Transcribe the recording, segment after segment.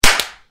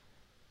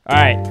All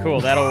right, cool.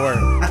 That'll work.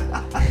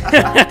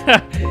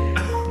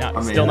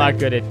 No, still not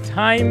good at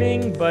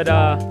timing, but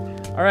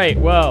all right.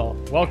 Well,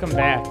 welcome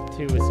back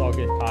to It's All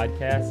Good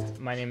Podcast.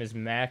 My name is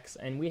Max,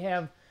 and we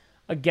have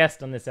a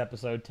guest on this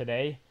episode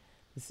today.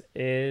 This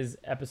is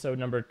episode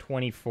number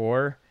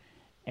 24,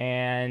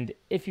 and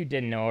if you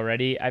didn't know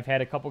already, I've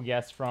had a couple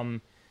guests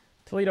from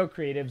Toledo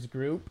Creatives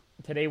group.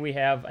 Today we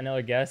have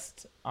another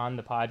guest on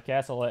the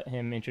podcast. I'll let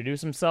him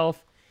introduce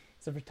himself.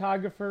 He's a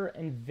photographer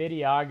and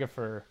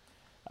videographer.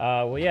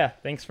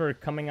 Thanks for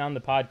coming on the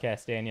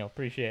podcast, Daniel.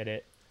 Appreciate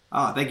it.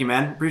 Oh, thank you,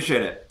 man.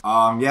 Appreciate it.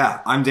 I'm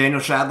Daniel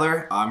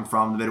Shadler. I'm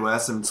from the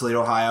Midwest. I'm in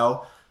Toledo,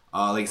 Ohio.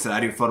 Like I said, I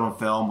do photo and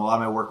film. A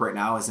lot of my work right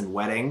now is in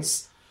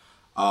weddings.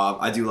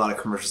 I do a lot of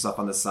commercial stuff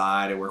on the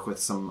side. I work with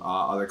some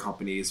other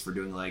companies for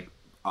doing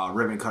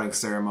ribbon cutting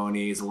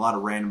ceremonies, a lot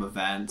of random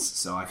events.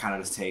 So I kind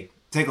of just take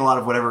a lot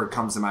of whatever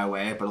comes in my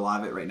way, but a lot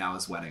of it right now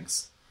is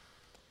weddings.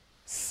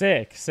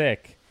 Sick.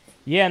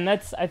 Yeah, and I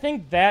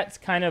think that's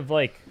kind of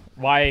like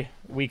why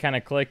we kind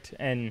of clicked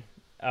in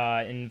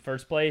the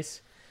first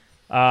place.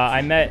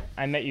 I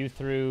met you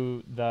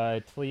through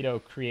the Toledo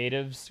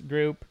Creatives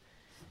group,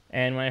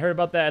 and when I heard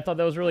about that, I thought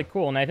that was really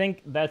cool. And I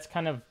think that's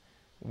kind of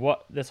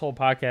what this whole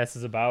podcast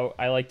is about.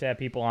 I like to have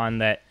people on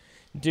that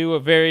do a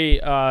very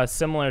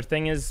similar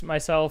thing as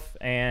myself,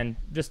 and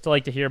just to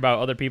like to hear about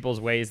other people's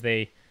ways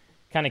they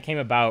kind of came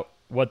about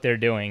what they're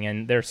doing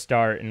and their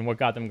start and what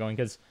got them going.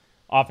 Because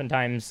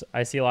oftentimes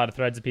I see a lot of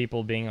threads of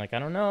people being like, I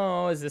don't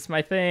know, is this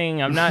my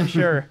thing? I'm not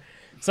sure.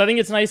 So I think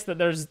it's nice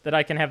that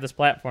I can have this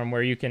platform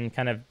where you can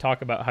kind of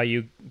talk about how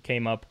you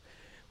came up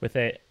with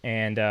it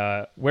and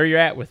where you're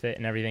at with it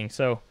and everything.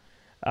 So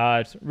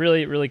it's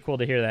really, really cool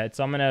to hear that.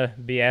 So I'm going to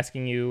be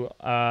asking you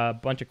a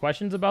bunch of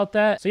questions about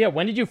that. So yeah,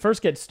 when did you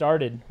first get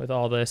started with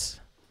all this?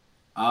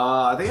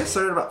 I think I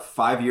started about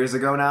 5 years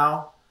ago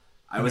now.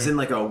 I was in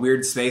a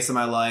weird space in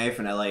my life,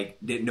 and I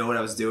didn't know what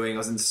I was doing. I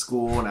was in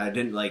school, and I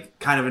didn't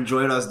kind of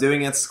enjoy what I was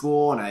doing at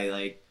school, and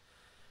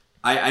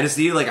I just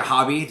needed a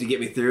hobby to get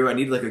me through. I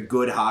needed a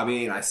good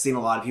hobby, and I seen a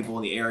lot of people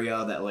in the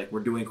area that were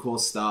doing cool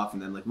stuff,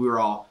 and then we were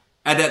all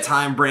at that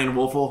time. Brandon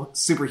Wolfel,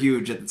 super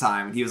huge at the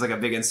time, and he was a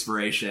big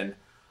inspiration.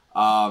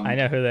 I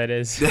know who that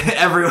is.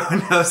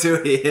 Everyone knows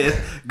who he is,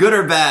 good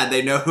or bad.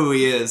 They know who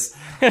he is.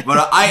 But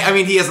I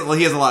mean, he has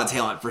a lot of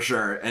talent for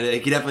sure, and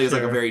he definitely is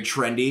a very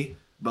trendy.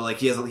 But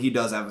he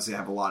does obviously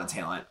have a lot of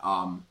talent.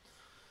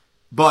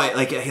 But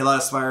a lot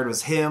inspired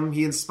was him.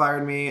 He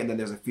inspired me, and then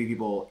there's a few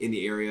people in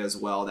the area as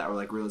well that were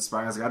really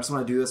inspiring. I was I just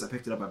want to do this. I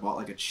picked it up. I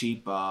bought a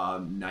cheap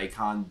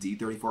Nikon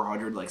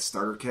D3400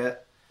 starter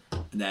kit,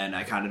 and then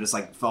I kind of just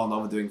fell in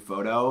love with doing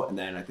photo. And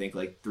then I think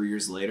 3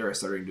 years later, I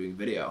started doing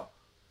video.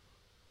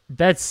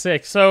 That's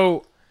sick.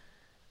 So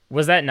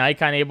was that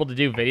Nikon able to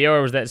do video,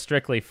 or was that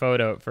strictly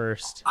photo at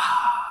first?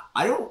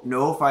 I don't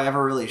know if I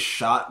ever really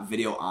shot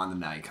video on the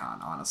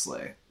Nikon,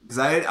 honestly. Because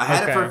I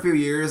had it for a few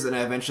years, and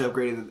I eventually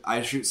upgraded.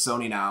 I shoot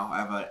Sony now. I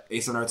have an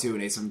A7R2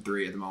 and A7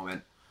 III at the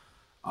moment.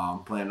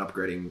 Planning on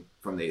upgrading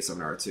from the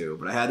A7R2.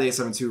 But I had the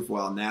A7 II for a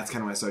while, and that's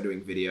kind of when I started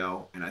doing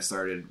video. And I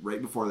started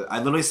I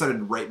literally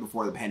started right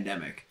before the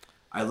pandemic.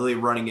 I literally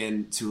running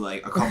into a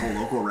couple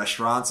local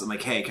restaurants. I'm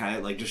like, hey,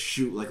 can I just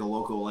shoot a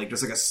local,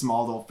 just a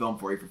small little film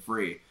for you for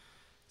free?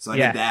 So I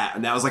did that,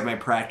 and that was my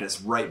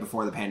practice right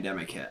before the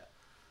pandemic hit.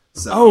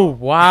 So. Oh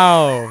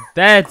wow,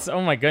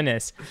 oh my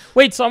goodness.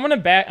 Wait, so I'm gonna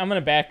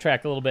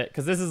backtrack a little bit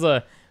because this is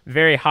a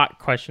very hot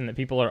question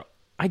that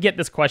I get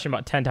this question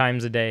about 10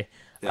 times a day.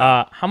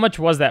 Yeah. How much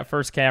was that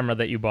first camera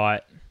that you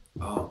bought?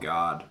 Oh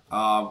God.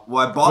 Well,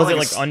 I bought.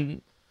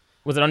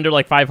 Was it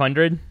under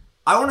 500?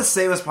 I want to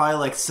say it was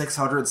probably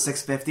 600,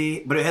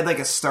 650, but it had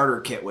a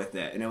starter kit with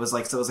it, and it was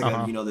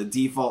the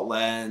default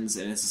lens,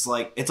 and it's just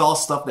it's all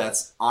stuff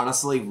that's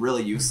honestly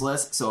really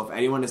useless. So if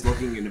anyone is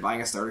looking into buying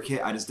a starter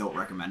kit, I just don't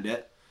recommend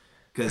it.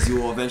 Because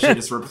you will eventually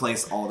just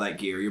replace all that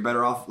gear. You're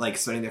better off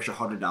spending the extra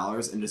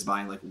 $100 and just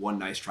buying one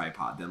nice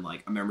tripod than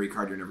a memory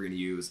card you're never going to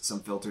use, some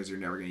filters you're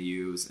never going to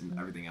use, and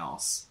everything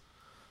else.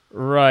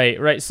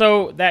 Right.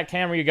 So that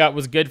camera you got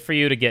was good for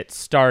you to get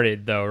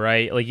started, though,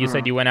 right? You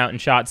said you went out and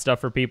shot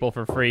stuff for people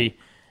for free,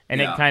 and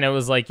it kind of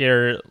was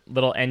your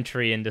little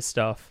entry into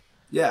stuff.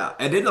 Yeah,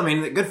 I did. I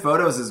mean, good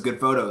photos is good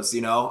photos,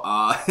 Video,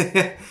 I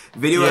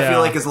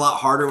feel is a lot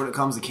harder when it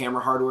comes to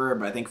camera hardware,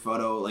 but I think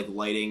photo,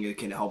 lighting, it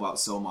can help out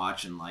so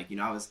much. And,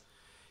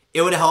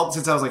 it would have helped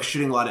since I was,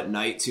 shooting a lot at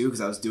night, too,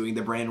 because I was doing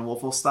the Brandon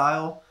Wolfel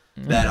style,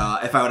 that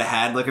if I would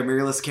have had, a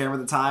mirrorless camera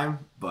at the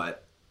time,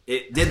 but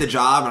it did the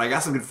job, and I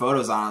got some good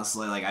photos,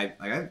 honestly. I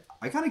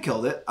kind of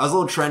killed it. I was a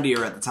little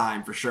trendier at the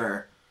time, for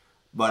sure.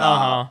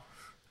 But,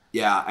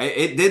 yeah,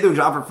 it did the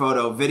job for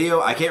photo. Video,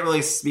 I can't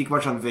really speak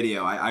much on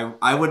video.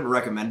 I wouldn't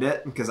recommend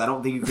it because I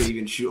don't think you could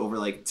even shoot over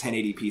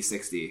 1080p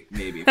 60,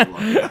 maybe, if you're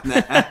looking at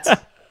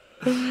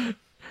that.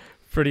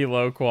 Pretty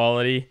low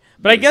quality.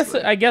 But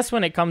I guess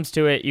when it comes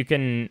to it, you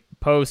can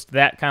post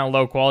that kind of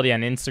low quality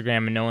on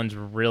Instagram and no one's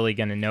really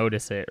going to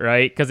notice it,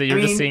 right? Because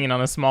you're just seeing it on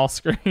a small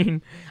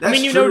screen. I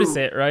mean, you notice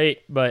it, right?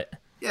 But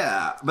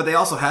yeah, but they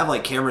also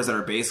have cameras that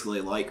are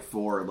basically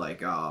for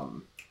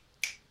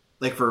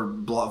like for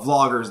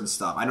vloggers and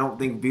stuff. I don't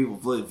think people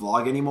really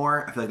vlog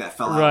anymore. I feel like that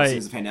fell out as soon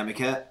as the pandemic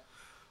hit.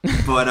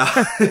 But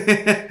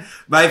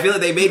but I feel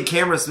like they made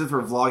cameras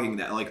for vlogging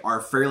that like are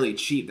fairly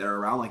cheap, that are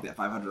around like that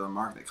 $500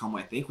 mark, that come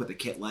I think with a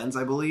kit lens,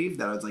 I believe,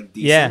 that was like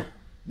decent,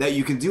 that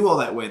you can do all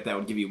that with, that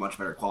would give you much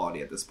better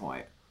quality at this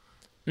point.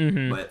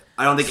 But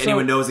I don't think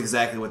anyone knows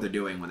exactly what they're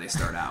doing when they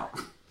start out.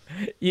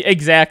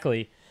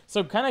 Exactly.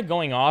 So kind of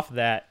going off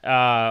that,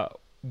 and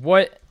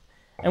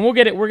we'll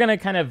get it. We're gonna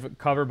kind of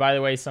cover, by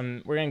the way,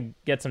 we're gonna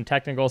get some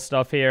technical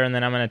stuff here, and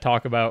then I'm gonna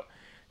talk about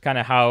kind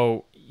of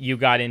how you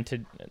got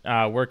into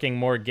working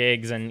more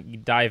gigs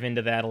and dive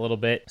into that a little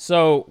bit.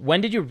 So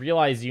when did you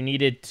realize you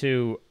needed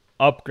to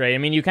upgrade? I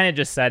mean, you kind of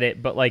just said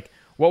it, but like,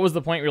 what was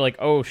the point where you're like,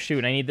 oh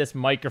shoot, I need this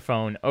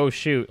microphone. Oh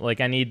shoot, like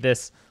I need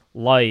this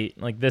light,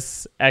 like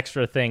this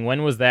extra thing.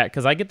 When was that?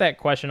 Because I get that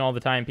question all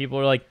the time. People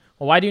are like,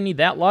 well, why do you need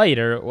that light?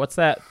 Or what's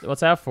that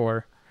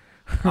for?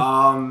 So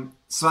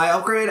I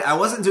upgraded. I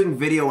wasn't doing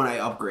video when I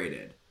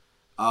upgraded.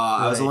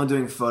 I was only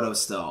doing photo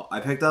still. I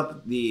picked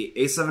up the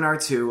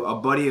A7R2. A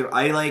buddy of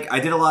I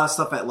did a lot of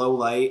stuff at low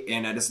light,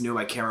 and I just knew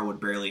my camera would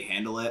barely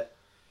handle it,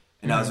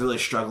 and I was really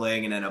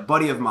struggling. And then a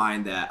buddy of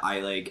mine that I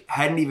like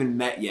hadn't even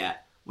met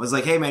yet was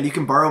like, "Hey man, you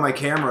can borrow my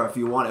camera if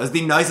you want." It was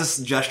the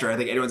nicest gesture I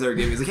think anyone's ever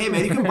given me. He's like, "Hey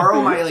man, you can borrow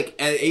my like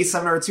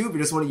A7R2 if you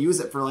just want to use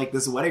it for like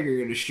this wedding you're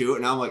going to shoot."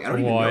 And I'm like, "I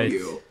don't even know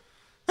you."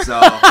 So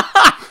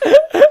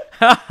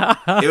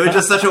it was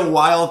just such a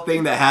wild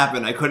thing that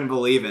happened. I couldn't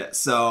believe it.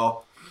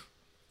 So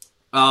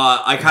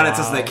I kind of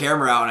tested that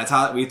camera out,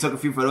 and we took a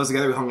few photos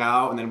together. We hung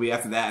out, and then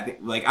after that,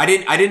 I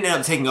didn't end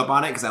up taking up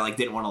on it because I like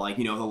didn't want to like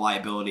the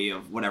liability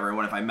of whatever.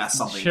 What if I messed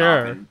something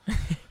up?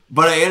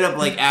 But I ended up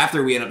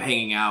after we ended up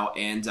hanging out,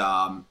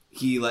 and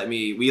he let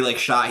me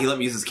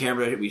use his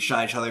camera. We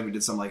shot each other. We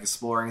did some like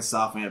exploring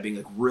stuff. We ended up being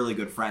like really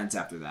good friends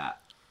after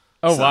that.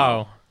 Oh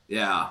wow!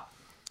 Yeah.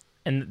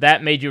 And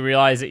that made you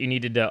realize that you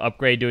needed to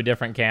upgrade to a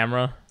different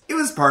camera? It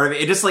was part of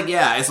it. It just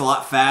it's a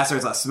lot faster.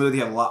 It's a lot smoother.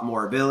 You have a lot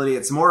more ability.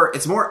 It's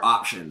more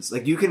options.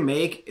 Like you can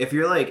make, if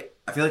you're like,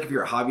 I feel like if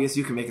you're a hobbyist,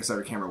 you can make a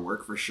starter camera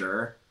work for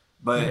sure.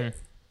 But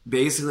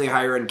basically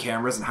higher end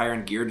cameras and higher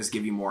end gear just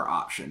give you more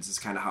options. Is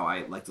kind of how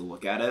I like to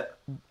look at it.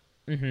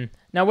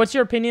 Now, what's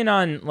your opinion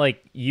on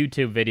like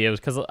YouTube videos?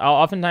 Because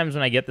oftentimes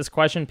when I get this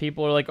question,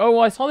 people are like, "Oh,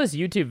 well, I saw this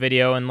YouTube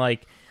video and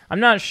like I'm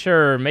not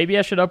sure. Maybe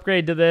I should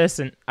upgrade to this."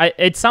 And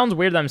it sounds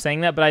weird that I'm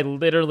saying that, but I could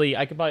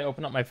probably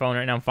open up my phone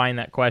right now and find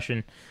that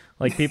question.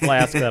 Like people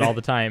ask that all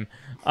the time.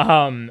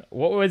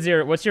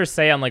 What's your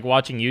say on like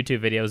watching YouTube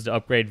videos to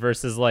upgrade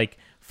versus like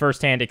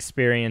firsthand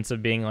experience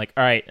of being like,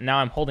 all right, now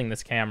I'm holding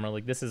this camera,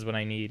 like this is what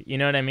I need. You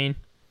know what I mean?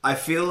 I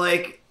feel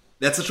like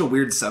that's such a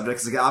weird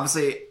subject because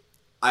obviously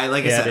I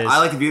like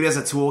to view it as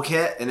a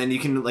toolkit, and then you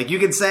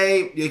can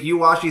say like, you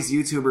watch these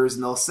YouTubers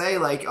and they'll say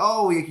like,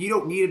 oh, you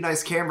don't need a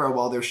nice camera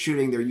while they're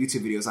shooting their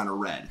YouTube videos on a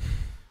Red.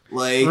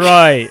 Like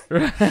right,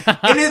 but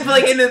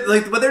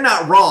they're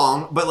not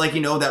wrong. But like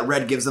that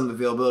Red gives them the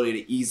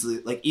availability to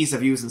ease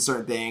of use in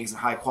certain things and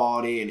high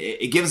quality, and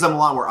it gives them a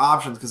lot more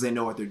options because they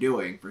know what they're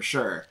doing for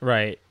sure.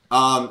 Right.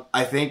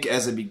 I think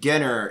as a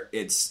beginner,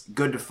 it's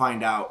good to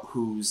find out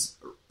who's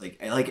like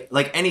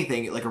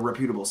anything like a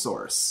reputable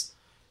source.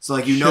 So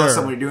like know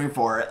someone you're doing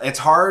for it. It's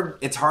hard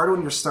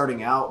when you're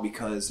starting out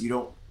because you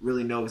don't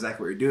really know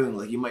exactly what you're doing.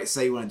 Like you might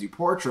say you want to do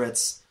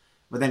portraits,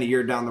 but then a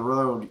year down the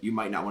road, you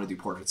might not want to do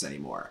portraits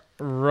anymore.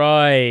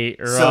 Right.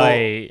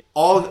 So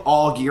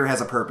all gear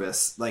has a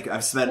purpose. Like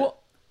I've spent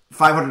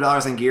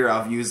 $500 on gear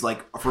I've used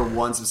like for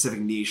one specific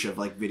niche of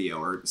like video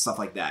or stuff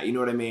like that. You know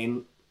what I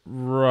mean?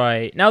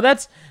 Right. Now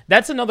that's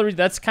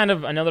kind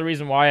of another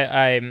reason why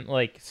I'm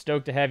like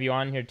stoked to have you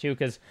on here too,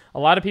 because a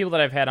lot of people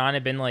that I've had on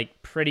have been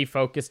like pretty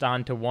focused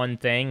on to one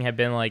thing, have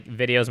been like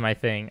video's my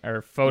thing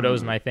or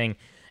photos my thing.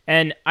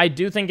 And I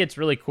do think it's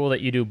really cool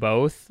that you do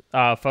both,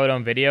 photo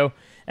and video.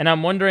 And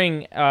I'm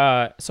wondering,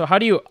 so how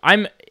do you,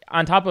 I'm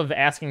on top of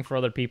asking for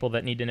other people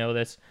that need to know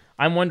this,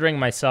 I'm wondering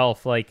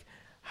myself, like,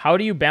 how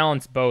do you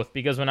balance both?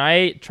 Because when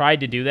I tried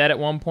to do that at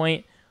one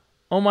point,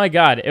 oh my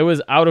God, it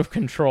was out of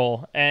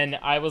control. And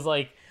I was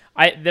like,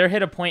 there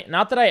hit a point,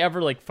 not that I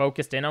ever like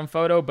focused in on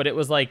photo, but it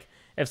was like,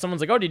 if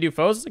someone's like, oh, do you do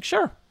photos? It's like,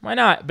 sure, why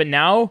not? But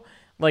now,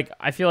 like,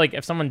 I feel like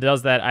if someone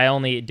does that, I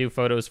only do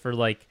photos for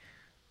like,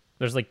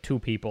 there's like 2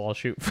 people I'll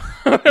shoot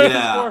for.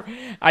 Yeah.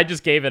 I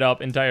just gave it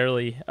up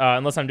entirely,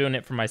 unless I'm doing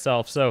it for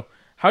myself. So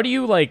how do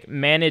you like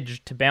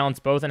manage to balance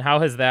both, and how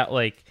has that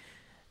like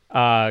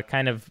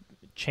kind of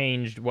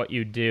changed what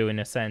you do in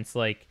a sense?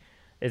 Like,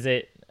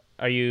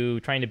 are you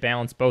trying to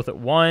balance both at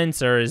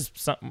once, or do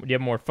you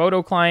have more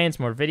photo clients,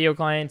 more video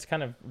clients?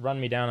 Kind of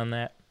run me down on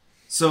that.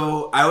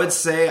 So I would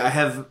say I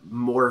have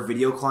more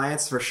video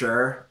clients for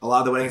sure. A lot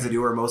of the weddings I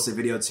do are mostly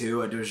video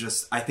too.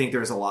 I think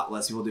there's a lot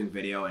less people doing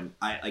video, and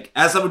I like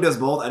as someone who does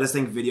both, I just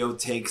think video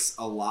takes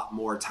a lot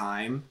more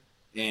time,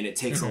 and it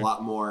takes a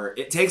lot more.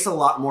 It takes a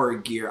lot more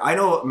gear. I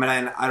know,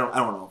 man. I don't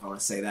know if I want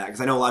to say that because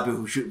I know a lot of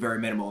people who shoot very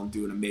minimal and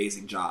do an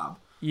amazing job.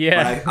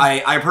 Yeah. But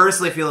I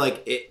personally feel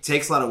like it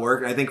takes a lot of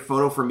work, and I think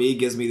photo for me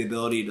gives me the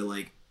ability to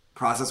like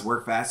process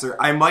work faster.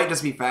 I might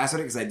just be faster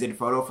because I did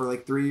photo for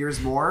like 3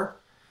 years more,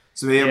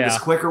 so maybe I'm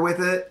just quicker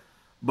with it.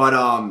 But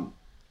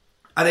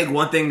I think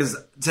one thing is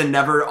to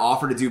never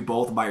offer to do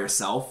both by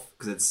yourself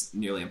because it's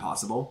nearly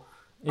impossible.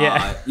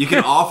 Yeah, you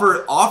can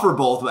offer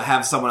both, but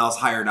have someone else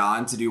hired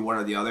on to do one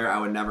or the other. I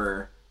would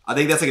never. I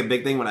think that's like a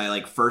big thing when I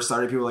like first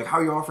started. People were like, "How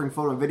are you offering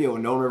photo and video?"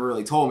 And no one ever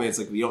really told me. It's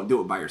like you don't do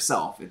it by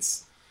yourself.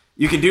 It's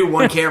you can do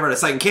one camera and a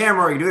second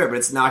camera, or you can do it, but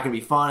it's not going to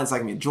be fun. It's not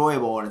going to be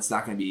enjoyable, and it's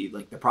not going to be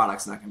like the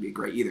product's not going to be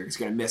great either. It's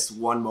going to miss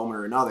one moment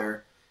or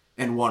another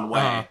in one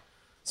way.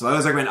 So I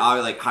always recommend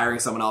like hiring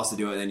someone else to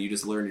do it, and then you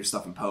just learn your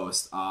stuff in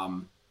post.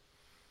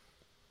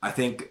 I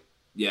think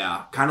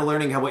kind of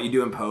learning what you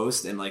do in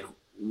post and like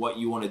what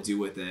you want to do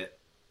with it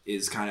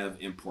is kind of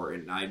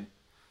important.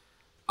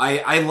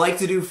 I like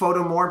to do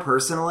photo more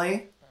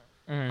personally.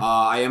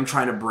 I am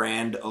trying to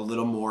brand a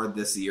little more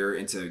this year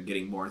into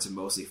getting more into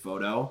mostly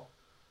photo.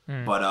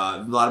 But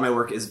a lot of my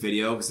work is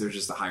video because there's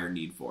just a higher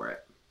need for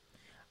it.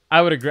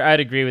 I'd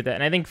agree with that.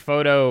 And I think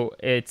photo,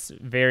 it's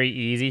very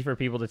easy for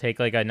people to take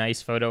like a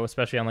nice photo,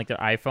 especially on like their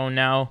iPhone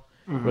now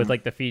with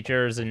like the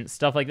features and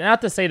stuff like that.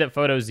 Not to say that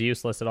photo is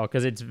useless at all,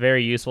 because it's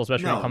very useful,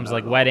 especially when it comes to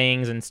like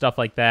weddings and stuff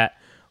like that.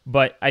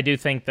 But I do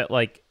think that,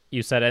 like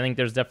you said, I think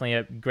there's definitely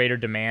a greater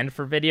demand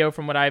for video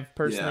from what I've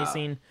personally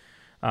seen.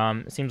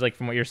 It seems like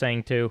from what you're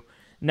saying too.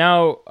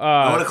 Now,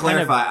 I want to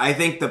clarify. I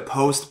think the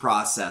post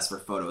process for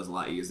photo is a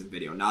lot easier than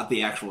video, not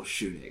the actual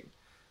shooting.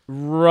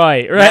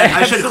 Right.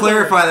 I should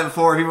clarify that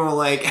before people are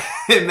like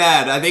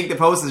mad. I think the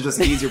post is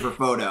just easier for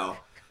photo.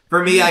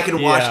 For me, I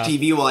can watch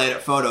TV while I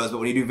edit photos, but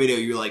when you do video,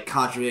 you're like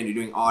concentrating, you're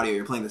doing audio,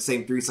 you're playing the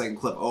same 3-second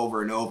clip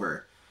over and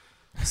over.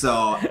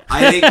 So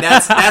I think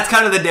that's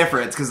kind of the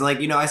difference, because like,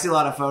 you know, I see a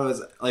lot of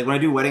photos, like when I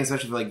do weddings,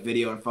 especially for like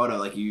video and photo,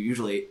 like you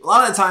usually, a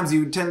lot of the times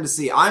you tend to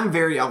see, I'm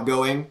very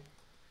outgoing,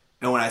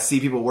 and when I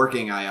see people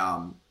working,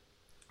 a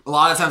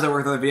lot of times I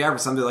work with a videographer,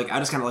 something like I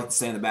just kind of like to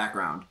stay in the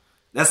background.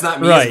 That's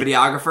not me as a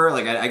videographer.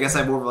 Like I guess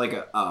I'm more of like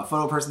a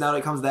photo personality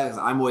when it comes to that, because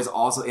I'm always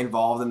also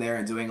involved in there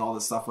and doing all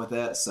this stuff with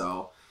it.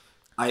 So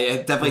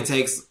it definitely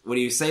takes, when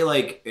you say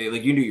like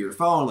you do your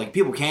phone, like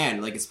people can,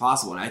 like it's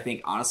possible. And I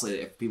think honestly,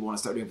 if people want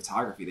to start doing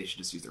photography, they should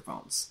just use their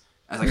phones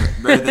as like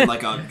rather than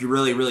like a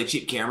really, really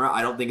cheap camera.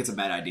 I don't think it's a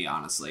bad idea,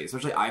 honestly.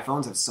 Especially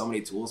iPhones have so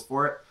many tools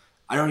for it.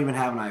 I don't even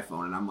have an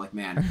iPhone, and I'm like,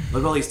 man,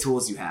 look at all these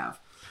tools you have.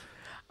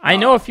 I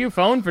know a few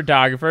phone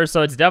photographers,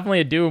 so it's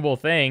definitely a doable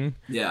thing.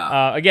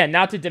 Yeah. Again,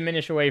 not to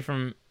diminish away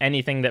from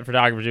anything that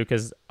photographers do,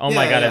 because, oh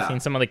my God, I've seen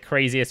some of the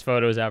craziest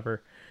photos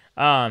ever.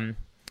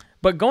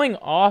 But going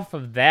off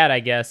of that,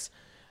 I guess,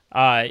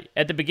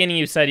 at the beginning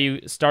you said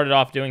you started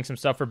off doing some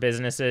stuff for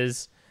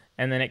businesses,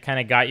 and then it kind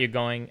of got you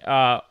going.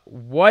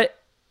 What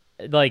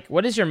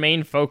is your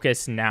main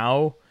focus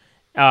now?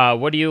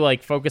 What do you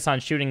like focus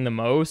on shooting the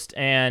most,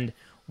 and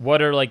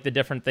what are like the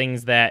different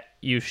things that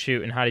you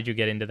shoot, and how did you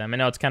get into them? I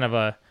know it's kind of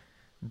a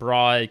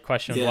broad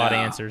question with a lot of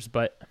answers,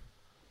 but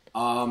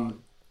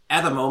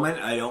at the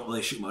moment I don't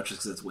really shoot much just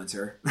because it's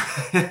winter.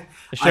 Sure,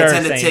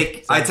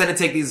 I tend to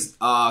take these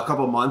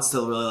couple months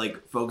to really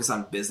like focus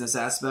on business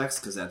aspects,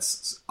 because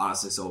that's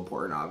honestly so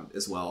important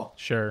as well.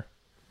 Sure.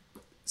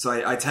 So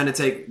I tend to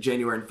take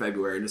January and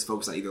February and just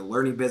focus on either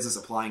learning business,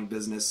 applying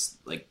business,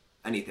 like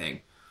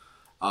anything.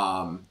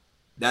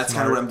 That's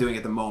kind of what I'm doing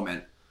at the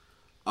moment.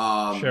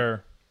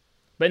 Sure.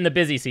 But in the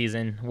busy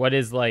season,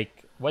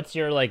 what's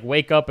your like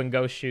wake up and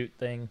go shoot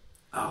thing?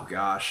 Oh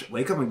gosh,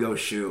 wake up and go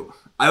shoot.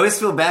 I always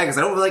feel bad because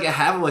I don't really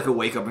have like a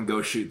wake up and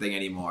go shoot thing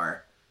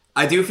anymore.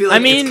 I do feel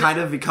like it's kind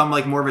of become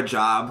like more of a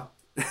job.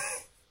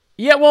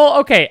 Yeah,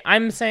 well, okay.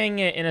 I'm saying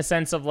it in a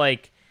sense of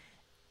like,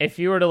 if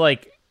you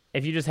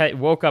just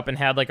woke up and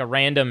had like a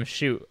random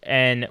shoot,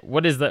 and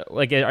what is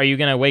are you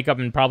gonna wake up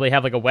and probably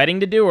have like a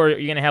wedding to do, or are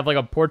you gonna have like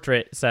a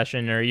portrait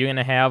session, or are you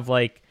gonna have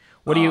like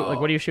what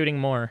are you shooting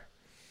more?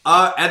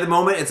 At the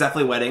moment, it's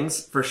definitely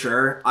weddings, for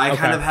sure. I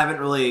kind of haven't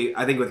really,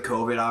 I think with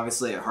COVID,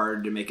 obviously, it's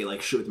hard to make it,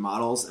 like, shoot with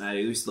models, and I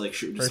used to, like,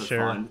 shoot just for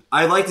fun.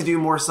 I like to do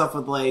more stuff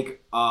with,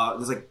 like,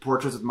 there's, like,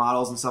 portraits with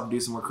models and stuff, do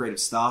some more creative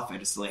stuff. I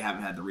just, like,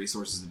 haven't had the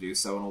resources to do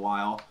so in a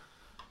while.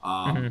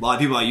 A lot of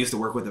people I used to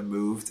work with have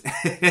moved,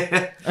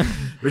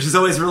 which is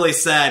always really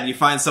sad. You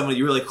find someone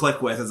you really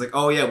click with, it's like,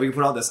 oh, yeah, we can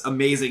put out this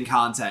amazing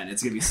content.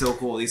 It's going to be so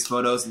cool, these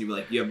photos, and you'd be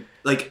like, you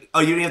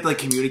don't even have to, like,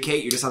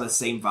 communicate. You're just on the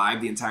same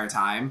vibe the entire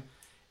time.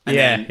 And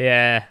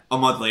then a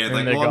month later,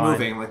 like, well, I'm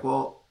moving. I'm like,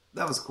 well,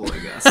 that was cool, I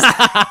guess.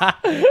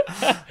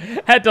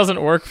 That doesn't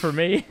work for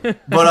me.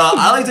 But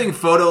I like doing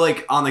photo,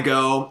 like, on the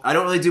go. I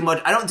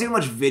don't do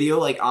much video,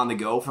 like, on the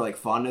go for, like,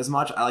 fun as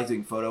much. I like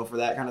doing photo for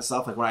that kind of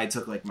stuff. Like, when I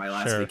took, like, my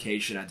last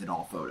vacation, I did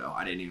all photo.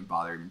 I didn't even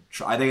bother.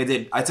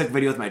 I took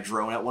video with my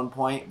drone at one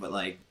point, but,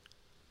 like,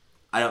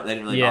 I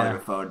didn't really bother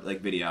with photo,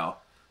 like, video.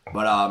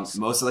 But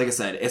mostly, like I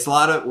said, it's a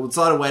lot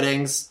of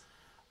weddings.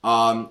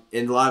 And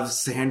a lot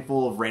of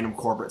handful of random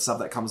corporate stuff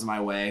that comes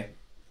my way.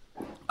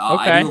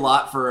 I do a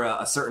lot for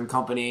a certain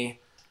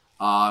company.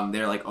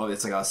 They're like,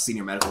 it's like a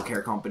senior medical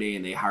care company,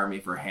 and they hire me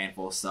for a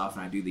handful of stuff.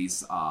 And I do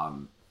these,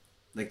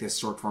 like this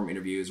short form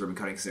interviews, ribbon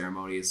cutting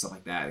ceremonies, stuff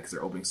like that, because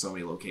they're opening so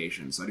many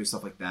locations. So I do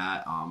stuff like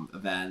that,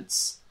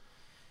 events.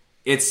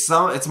 It's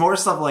more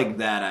stuff like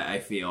that. I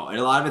feel, and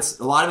a lot of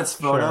it's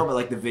photo, Sure. but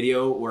like the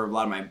video where a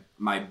lot of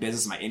my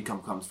business, my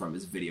income comes from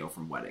is video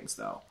from weddings,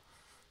 though.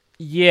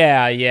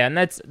 Yeah, and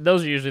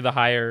those are usually the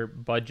higher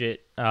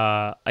budget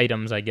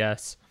items, I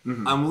guess.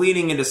 Mm-hmm. I'm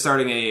leaning into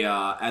starting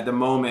at the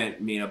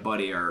moment, me and a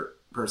buddy are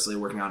personally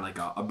working on like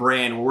a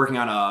brand. We're working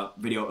on a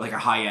video, like a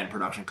high-end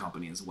production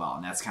company as well.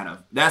 And that's kind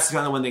of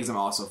one of the things I'm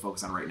also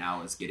focused on right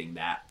now is getting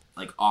that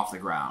like off the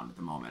ground at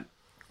the moment.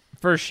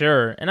 For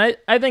sure. And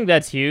I think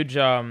that's huge.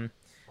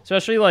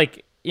 Especially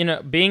like,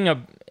 having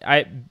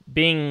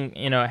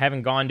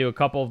gone to a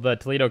couple of the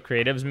Toledo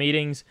Creatives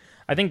meetings,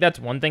 I think that's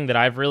one thing that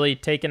I've really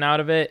taken out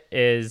of it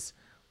is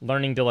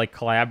learning to like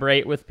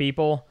collaborate with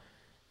people.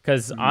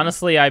 Because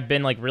honestly, I've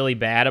been like really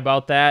bad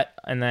about that.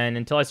 And then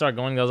until I started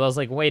going to those, I was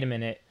like, wait a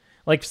minute.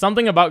 Like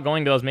something about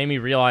going to those made me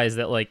realize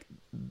that like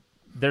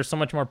there's so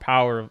much more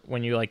power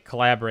when you like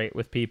collaborate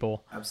with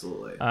people.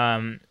 Absolutely.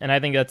 And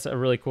I think that's a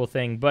really cool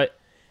thing. But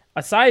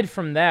aside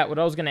from that, what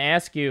I was going to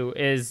ask you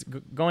is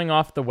going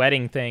off the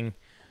wedding thing.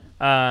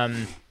 How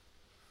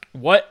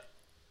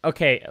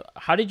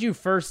did you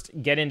first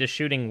get into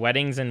shooting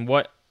weddings, and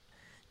what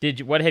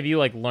have you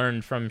like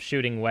learned from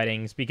shooting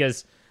weddings?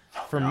 Because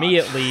for me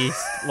at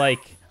least, like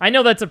I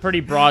know that's a pretty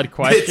broad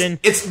question.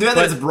 It's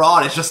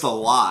broad. It's just a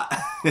lot.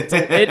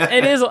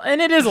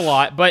 it is a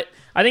lot, but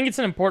I think it's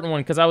an important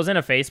one because I was in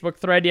a Facebook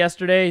thread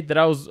yesterday that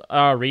I was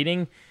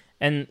reading,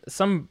 and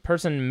some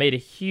person made a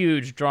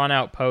huge drawn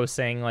out post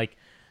saying like,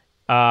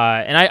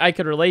 and I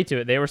could relate to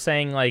it. They were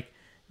saying like,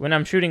 when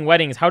I'm shooting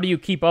weddings, how do you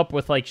keep up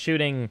with like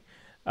shooting,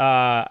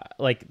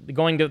 like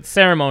going to the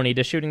ceremony,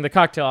 to shooting the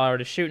cocktail hour,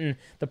 to shooting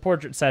the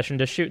portrait session,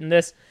 to shooting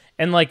this?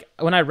 And like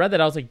when I read that,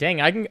 I was like,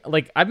 dang,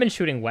 I've been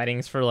shooting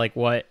weddings for like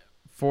what,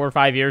 4 or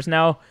 5 years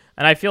now,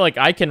 and I feel like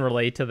I can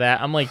relate to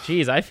that. I'm like,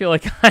 geez, I feel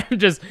like I'm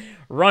just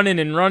running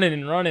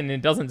and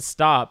it doesn't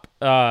stop.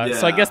 So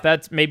I guess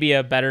that's maybe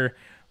a better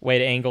way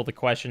to angle the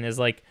question is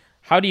like,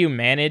 how do you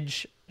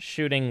manage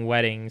shooting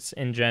weddings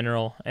in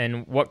general,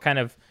 and what kind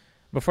of,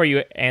 before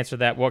you answer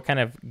that, what kind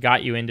of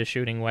got you into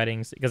shooting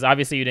weddings? Because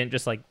obviously you didn't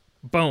just like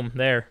boom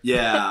there.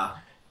 Yeah,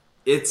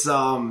 it's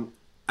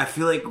I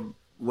feel like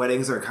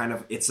weddings are kind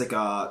of, it's like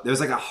there's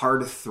like a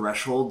hard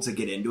threshold to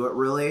get into it,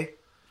 really.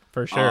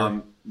 For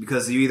sure.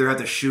 Because you either have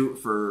to shoot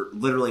for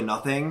literally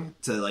nothing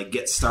to like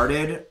get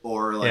started,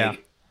 or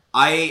like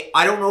I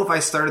don't know if I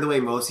started the way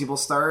most people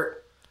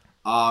start.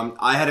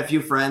 I had a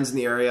few friends in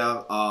the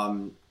area.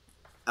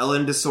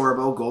 Ellen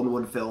DeSorbo,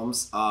 Goldenwood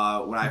Films.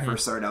 When I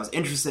first started, I was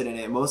interested in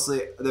it.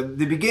 Mostly, the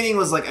beginning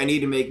was like, I need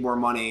to make more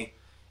money,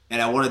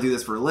 and I want to do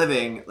this for a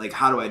living. Like,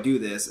 how do I do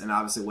this? And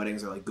obviously,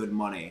 weddings are like good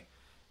money.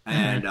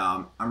 And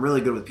I'm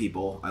really good with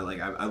people.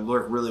 I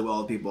work really well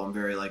with people. I'm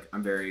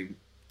very.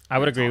 I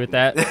would agree with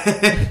that.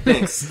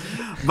 Thanks.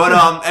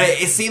 But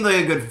it seemed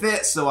like a good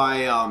fit, so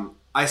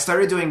I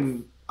tried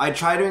doing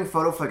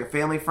photo for like a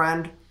family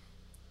friend.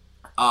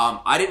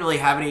 I didn't really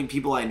have any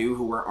people I knew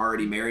who weren't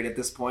already married at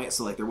this point,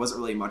 so like there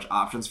wasn't really much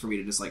options for me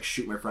to just like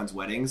shoot my friends'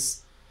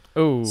 weddings.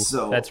 Ooh,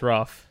 so that's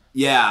rough.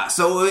 Yeah,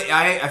 so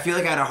I feel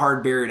like I had a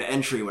hard barrier to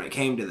entry when it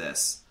came to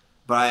this.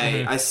 But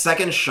I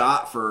second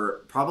shot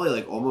for probably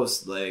like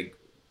almost like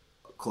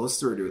close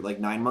to like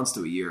 9 months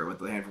to a year with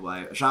the handful.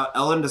 I shot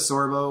Ellen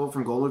DeSorbo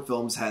from Goldenwood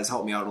Films has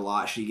helped me out a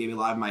lot. She gave me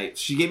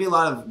a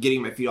lot of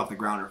getting my feet off the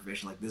ground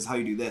information. Like, this is how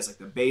you do this, like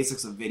the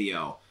basics of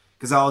video.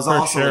 Because I was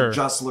like,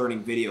 just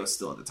learning video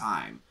still at the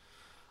time.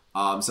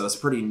 So it's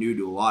pretty new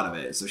to a lot of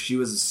it. So she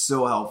was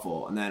so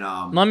helpful. And then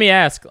let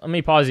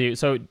me pause you.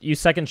 So you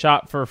second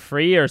shot for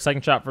free or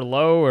second shot for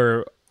low,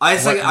 or I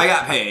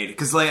got paid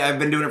because like I've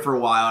been doing it for a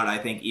while, and I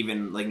think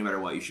even like no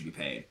matter what, you should be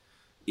paid.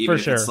 Even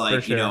if it's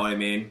like, you know what I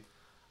mean?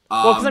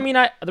 Well, because I mean,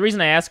 the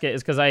reason I ask it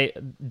is because I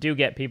do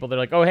get people that are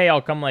like, oh, hey,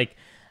 I'll come, like,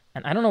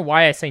 and I don't know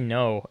why I say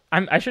no.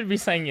 I should be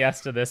saying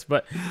yes to this,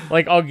 but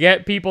like I'll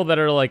get people that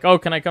are like, oh,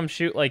 can I come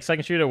shoot, like,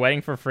 second shoot a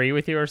wedding for free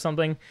with you or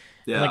something?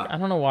 Yeah. Like, I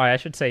don't know why I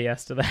should say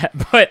yes to that,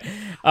 but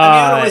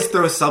I always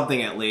throw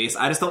something at least.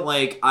 I just don't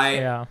like,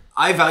 I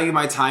value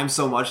my time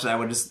so much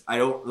that I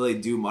don't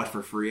really do much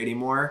for free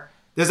anymore.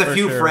 There's a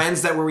few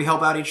friends where we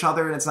help out each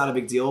other, and it's not a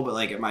big deal. But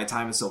like, my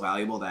time is so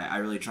valuable that I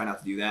really try not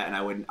to do that.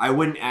 And I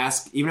wouldn't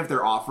ask, even if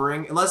they're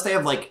offering, unless they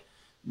have like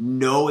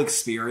no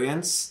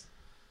experience.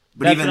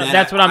 But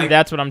that's what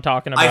I'm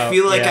talking about. I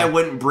feel like I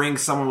wouldn't bring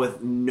someone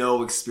with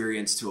no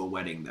experience to a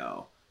wedding,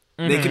 though.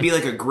 They could be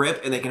like a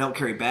grip, and they can help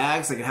carry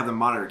bags. They can have them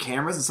monitor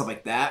cameras and stuff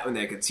like that, and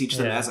they could teach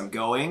them as I'm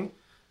going.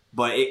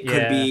 But it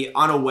could be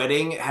on a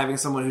wedding, having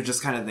someone who's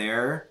just kind of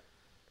there.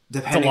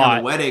 Depending on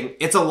the wedding,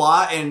 it's a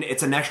lot, and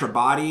it's an extra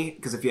body,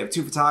 because if you have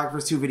 2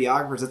 photographers, 2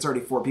 videographers, it's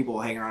already 4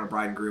 people hanging around a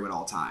bride and groom at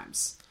all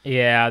times.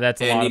 Yeah, that's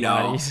a lot of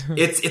bodies.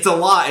 it's a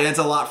lot, and it's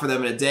a lot for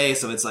them in a day,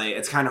 so it's like,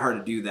 it's kind of hard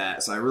to do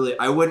that. So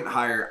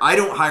I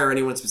don't hire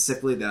anyone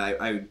specifically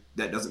that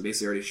doesn't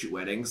basically already shoot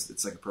weddings.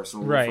 It's like a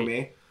personal rule for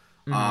me.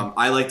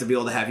 I like to be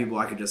able to have people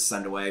I can just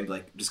send away and be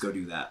like, just go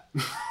do that.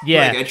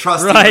 Yeah. Like, I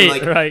trust them.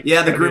 Like,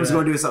 yeah, the groom's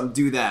going to do something,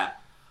 do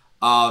that.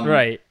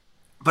 But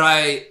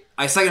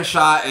I second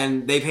shot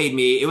and they paid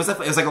me. It was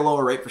like a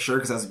lower rate for sure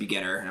because I was a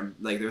beginner and I'm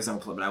like there's no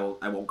but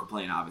I won't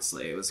complain.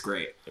 Obviously, it was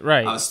great.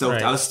 Right. I was stoked.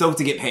 Right. I was stoked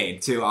to get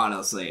paid too,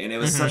 honestly, and it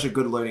was such a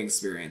good learning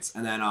experience.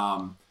 And then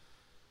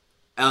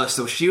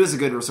so she was a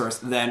good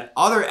resource. And then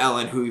other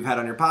Ellen, who you've had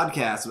on your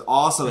podcast,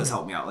 also has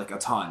helped me out like a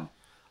ton.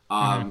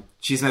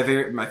 She's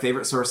my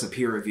favorite source of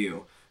peer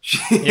review.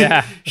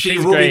 She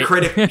will be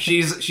critical.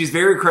 She's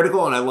very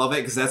critical, and I love it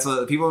because that's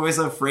what people are always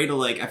so afraid to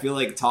like. I feel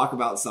like talk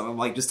about stuff. I'm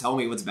like, just tell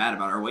me what's bad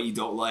about it or what you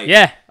don't like.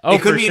 Yeah,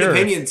 it could be an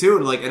opinion too,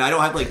 and like, and I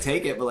don't have to like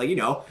take it, but like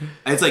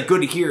it's like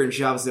good to hear, and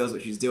she obviously knows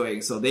what she's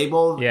doing. So they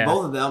both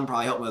of them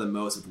probably help me the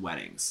most with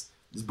weddings.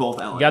 It's both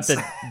Ellens.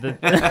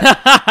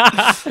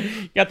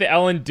 You got the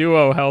Ellen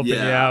duo helping you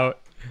out.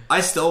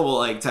 I still will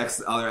like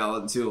text other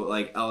Ellen too,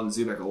 like Ellen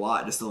Zubek a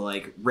lot, just to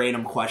like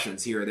random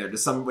questions here or there.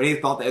 Just somebody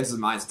thought that answers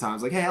mine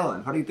sometimes. Like, hey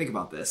Ellen, how do you think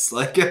about this?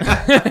 Like, she's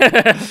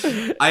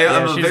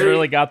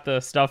really got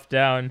the stuff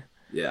down.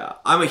 Yeah,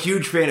 I'm a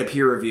huge fan of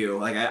peer review.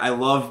 Like, I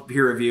love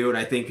peer review, and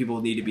I think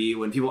people need to be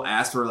when people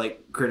ask for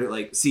like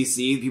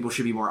CC, people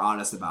should be more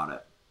honest about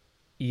it.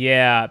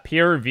 Yeah,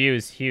 peer review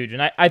is huge,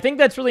 and I think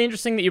that's really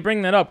interesting that you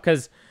bring that up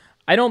because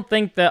I don't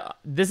think that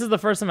this is the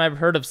first time I've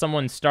heard of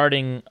someone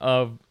starting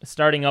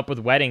up with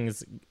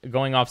weddings,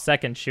 going off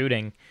second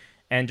shooting,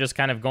 and just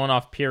kind of going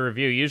off peer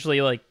review. Usually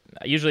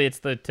it's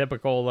the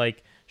typical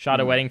like shot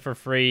a wedding for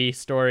free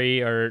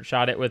story or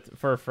shot it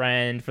for a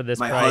friend for this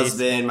price. My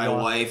husband, my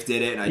wife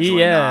did it, and I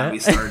joined on. We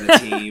started a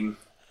team.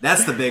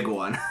 That's the big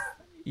one.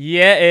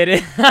 Yeah, it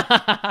is.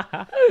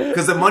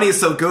 Because the money is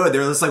so good.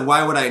 They're just like,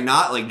 why would I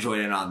not like join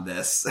in on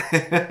this?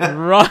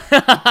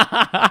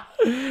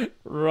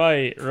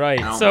 Right. I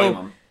don't blame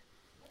them.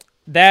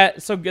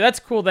 That's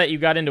cool that you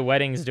got into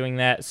weddings doing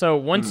that. So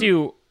when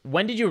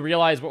did you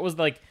realize, what was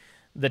like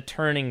the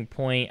turning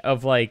point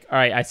of like, all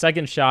right, I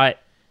second shot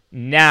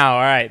now,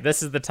 all right,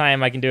 this is the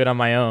time I can do it on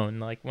my own?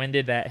 Like, when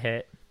did that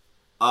hit?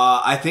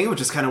 I think it was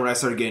just kind of when I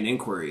started getting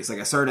inquiries. Like,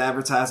 I started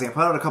advertising. I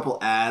put out a couple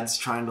ads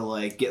trying to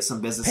like get some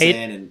business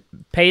in. And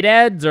paid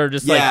ads or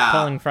just like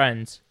calling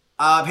friends?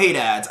 Paid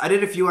ads. I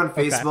did a few on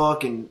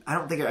Facebook, and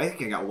I think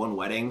I got one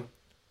wedding.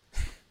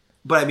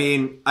 But I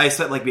mean, I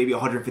spent like maybe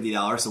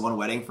 $150. So one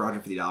wedding for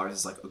 $150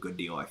 is like a good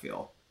deal, I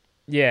feel.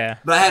 Yeah.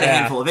 But I had a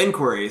handful of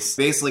inquiries.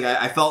 Basically,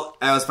 I felt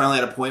I was finally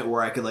at a point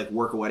where I could like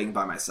work a wedding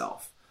by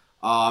myself.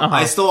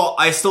 I still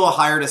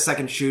hired a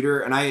second shooter,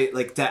 and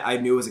I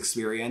knew was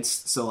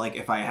experienced. So like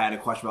if I had a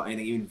question about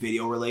anything, even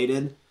video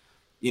related,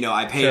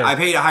 I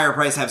paid a higher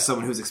price to have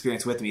someone who's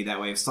experienced with me. That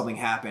way, if something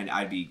happened,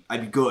 I'd be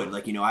good.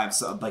 Like I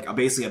have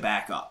basically a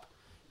backup,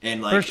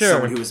 and like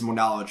someone who was more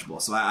knowledgeable.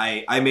 So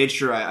I made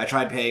sure I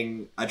tried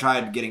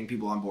getting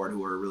people on board who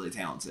were really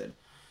talented,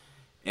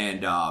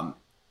 and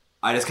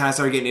I just kind of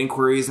started getting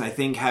inquiries, and I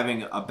think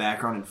having a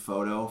background in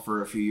photo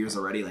for a few years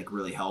already like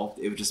really helped.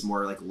 It was just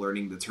more like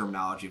learning the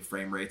terminology of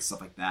frame rates,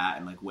 stuff like that,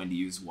 and like when to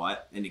use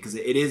what. And because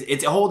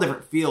it's a whole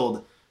different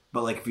field,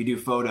 but like if you do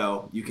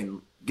photo, you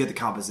can get the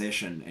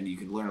composition and you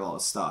can learn all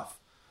this stuff.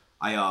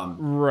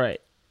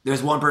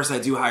 There's one person I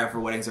do hire for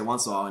weddings every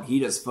once in a while, and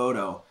he does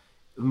photo,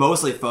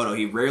 mostly photo.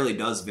 He rarely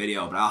does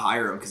video, but I'll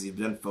hire him because he's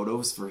done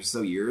photos for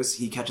so years.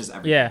 He catches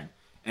everything. Yeah.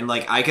 And,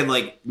 like, I can,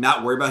 like,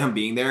 not worry about him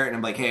being there. And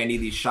I'm like, hey, I need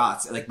these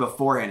shots. And, like,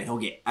 beforehand, and he'll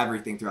get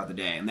everything throughout the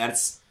day. And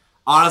that's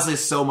honestly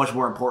so much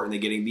more important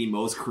than getting the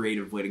most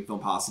creative wedding film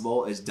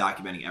possible is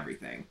documenting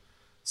everything.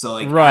 So,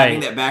 like,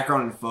 having that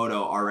background in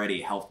photo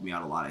already helped me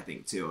out a lot, I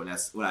think, too. And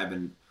that's what I've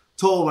been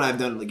told when I've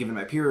done, like, given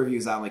my peer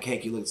reviews. I'm like, hey,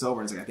 can you look this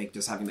over? And it's like, I think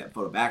just having that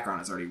photo background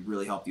has already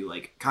really helped you,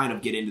 like, kind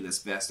of get into this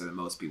faster than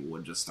most people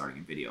would just starting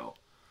in video.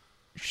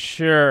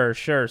 Sure.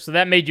 So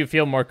that made you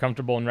feel more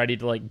comfortable and ready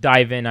to like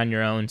dive in on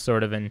your own,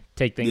 sort of, and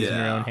take things in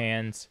your own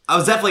hands. I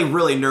was definitely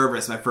really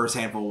nervous my first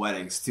handful of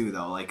weddings too,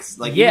 though. Like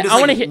even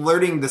just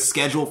learning the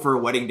schedule for a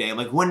wedding day,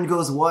 like when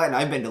goes what. And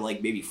I've been to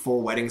like maybe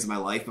 4 weddings in my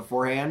life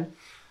beforehand.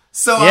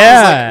 So I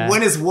was like,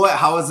 when is what?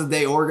 How is the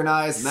day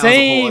organized? And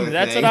Same.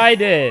 That's what I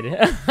did.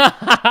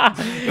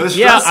 It was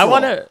stressful. I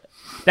want to.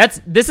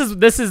 This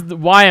is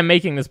why I'm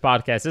making this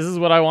podcast. This is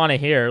what I want to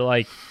hear.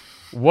 Like.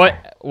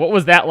 What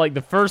was that like?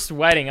 The first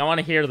wedding? I want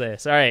to hear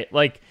this. All right,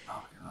 like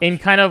in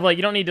kind of like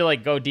you don't need to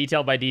like go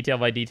detail by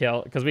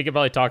detail because we could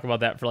probably talk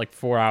about that for like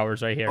 4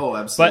 hours right here. Oh,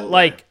 absolutely. But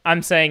like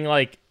I'm saying,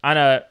 like on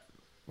a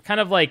kind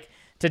of like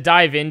to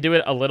dive into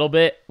it a little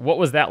bit. What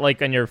was that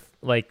like on your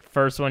like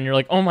first one? You're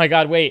like, oh my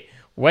god, wait,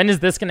 when is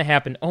this gonna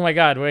happen? Oh my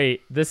god,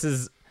 wait, this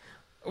is.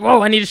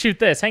 Whoa, I need to shoot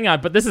this. Hang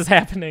on, but this is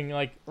happening.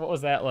 Like, what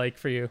was that like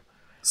for you?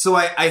 So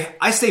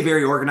I stay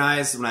very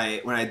organized when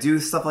I do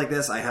stuff like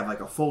this. I have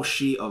like a full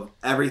sheet of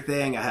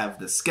everything. I have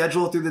the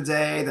schedule through the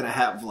day. Then I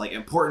have like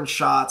important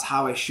shots,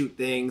 how I shoot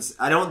things.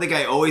 I don't think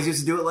I always used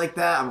to do it like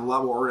that. I'm a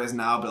lot more organized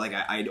now, but like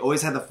I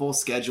always had the full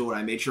schedule and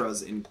I made sure I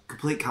was in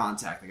complete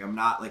contact. Like I'm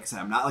not, like I said,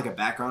 I'm not like a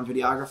background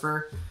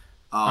videographer.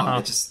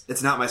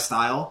 It's not my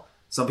style.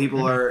 Some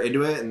people are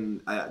into it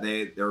and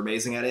they're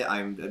amazing at it.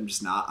 I'm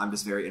just not. I'm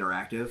just very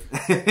interactive.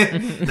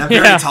 And I'm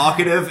very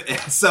talkative. And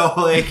so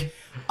like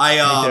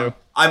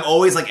I I'm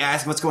always like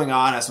asking what's going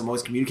on. So I'm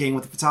always communicating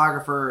with the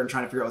photographer and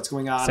trying to figure out what's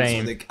going on.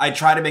 Same. So I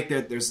try to make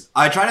it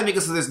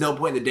so there's no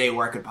point in the day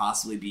where I could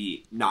possibly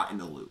be not in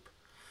the loop.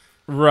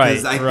 Right.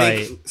 Because I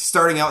think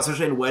starting out,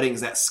 especially in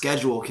weddings, that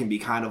schedule can be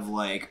kind of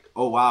like,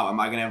 oh wow, am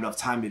I going to have enough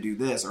time to do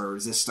this, or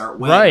does this start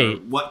when? Right.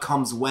 Or what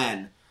comes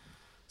when?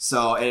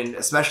 So, and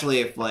especially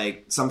if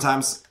like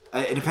sometimes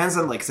it depends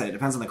on, like I said, it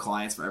depends on the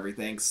clients for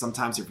everything.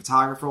 Sometimes your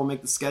photographer will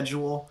make the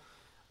schedule,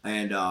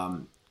 and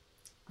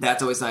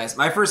that's always nice.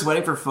 My first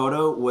wedding for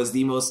photo was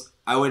the most.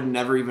 I don't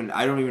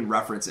even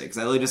reference it because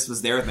I really just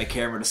was there with my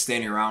camera, just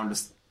standing around,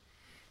 just.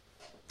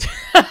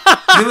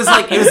 It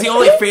was the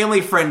only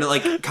family friend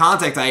like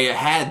contact I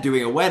had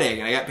doing a wedding,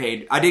 and I got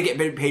paid. I did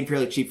get paid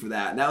fairly cheap for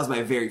that, and that was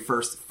my very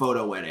first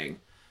photo wedding.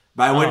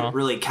 But I wouldn't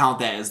really count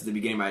that as the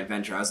beginning of my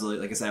adventure. I was really,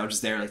 like I said, I was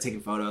just there like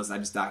taking photos, and I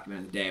just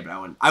documented the day.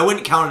 But I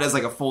wouldn't count it as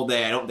like a full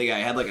day. I don't think I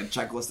had like a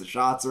checklist of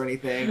shots or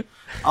anything.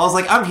 I was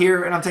like, I'm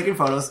here and I'm taking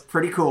photos.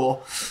 Pretty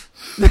cool.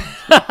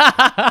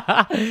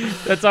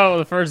 That's all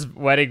the first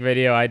wedding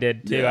video I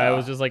did too. Yeah. I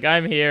was just like,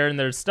 I'm here and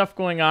there's stuff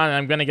going on and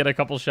I'm gonna get a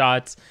couple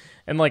shots.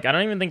 And like, I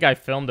don't even think I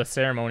filmed the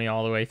ceremony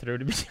all the way through,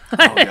 to be honest.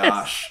 Oh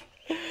gosh.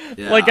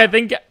 Yeah. Like, I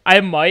think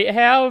I might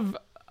have,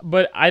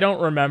 but I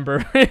don't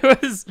remember.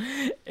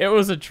 It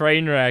was a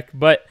train wreck.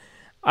 But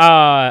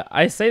I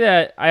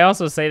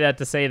also say that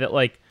to say that,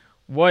 like,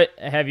 what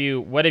have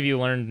you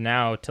learned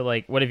now to,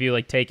 like, what have you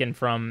like taken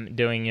from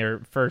doing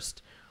your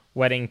first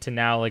wedding to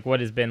now? Like, what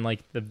has been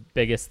like the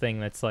biggest thing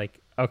that's like,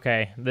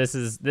 okay, this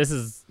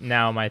is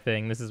now my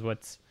thing. This is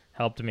what's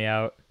helped me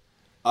out.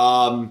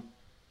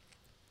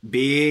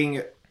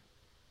 Learning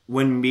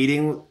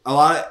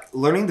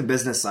the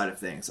business side of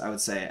things, I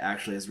would say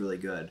actually is really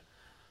good.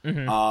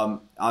 Mm-hmm.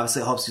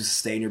 Obviously it helps you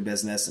sustain your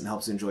business and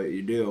helps you enjoy what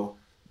you do.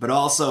 But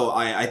also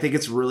I think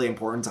it's really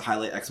important to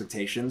highlight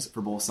expectations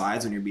for both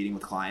sides when you're meeting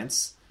with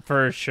clients.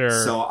 For sure.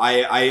 So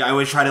I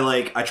always try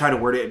to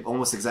word it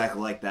almost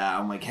exactly like that.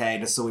 I'm like, hey,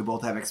 just so we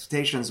both have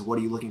expectations, what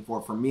are you looking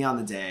for from me on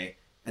the day?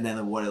 And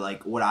then what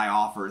I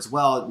offer as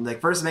well. And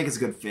like, first, make it a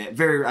good fit.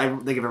 I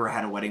don't think I've ever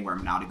had a wedding where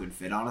I'm not a good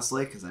fit,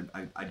 honestly, because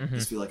I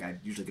just feel like I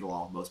usually get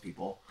along with most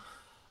people.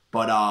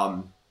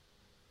 But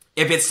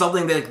if it's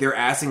something that they're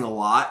asking a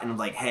lot and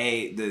like,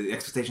 hey, the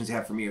expectations you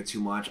have for me are too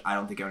much, I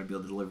don't think I'm gonna be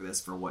able to deliver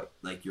this for what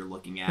like you're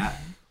looking at,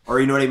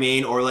 or you know what I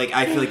mean, or like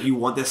I feel like you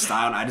want this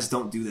style and I just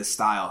don't do this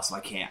style, so I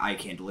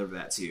can't deliver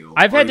that to you.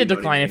 I've had to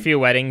decline a few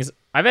weddings.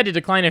 I've had to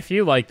decline a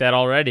few like that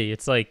already.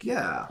 It's like,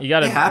 yeah, you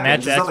got to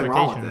match the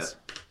expectations.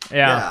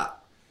 Yeah.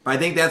 But I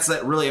think that's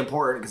really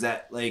important because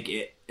that like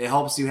it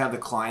helps you have the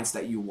clients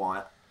that you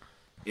want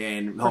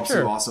and helps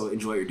you also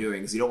enjoy what you're doing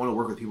because you don't want to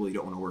work with people you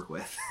don't want to work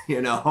with,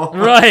 you know?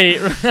 Right.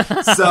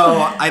 So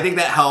I think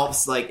that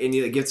helps, like, and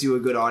it gets you a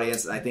good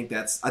audience. I think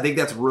that's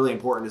really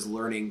important is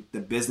learning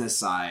the business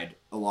side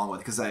along with,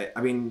 because I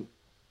mean,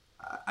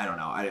 I don't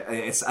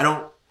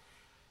know.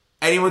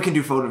 Anyone can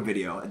do photo and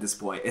video at this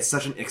point. It's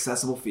such an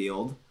accessible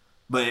field.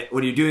 But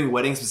when you're doing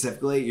weddings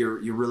specifically,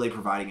 you're really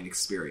providing an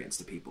experience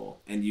to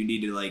people, and you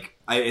need to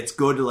it's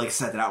good to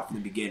set that out from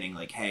the beginning.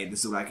 Like, hey,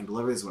 this is what I can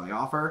deliver. This is what I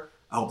offer.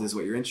 I hope this is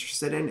what you're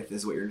interested in. If this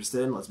is what you're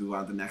interested in, let's move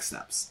on to the next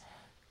steps,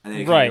 and then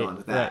you can go on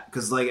with that.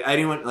 Because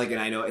anyone, and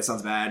I know it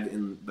sounds bad,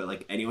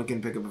 but anyone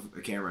can pick up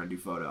a camera and do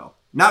photo.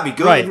 Not be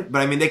good,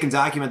 but I mean they can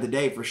document the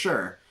day for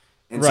sure.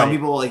 And some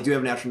people do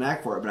have a natural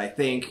knack for it. But I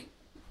think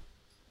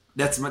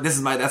that's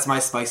my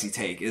spicy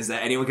take is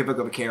that anyone can pick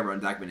up a camera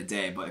and document a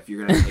day, but if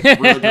you're gonna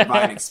really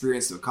provide an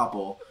experience to a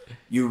couple,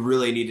 you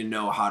really need to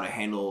know how to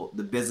handle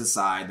the business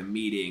side, the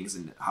meetings,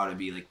 and how to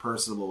be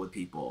personable with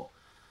people.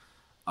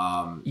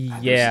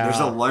 There's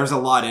a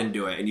lot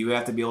into it, and you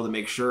have to be able to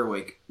make sure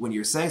when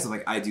you're saying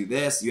something I do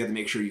this, you have to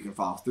make sure you can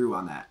follow through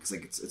on that because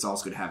it's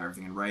also good to have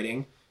everything in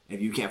writing.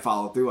 If you can't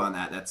follow through on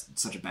that, that's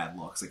such a bad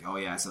look. It's oh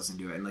yeah, I said I was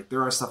gonna do it, and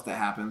there are stuff that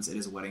happens. It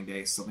is a wedding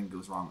day, something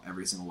goes wrong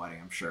every single wedding,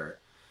 I'm sure.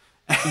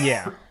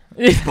 Yeah.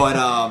 But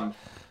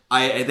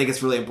I think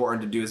it's really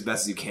important to do as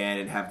best as you can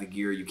and have the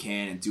gear you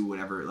can and do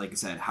whatever, like I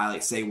said,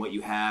 say what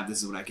you have,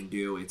 this is what I can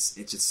do. It's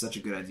just such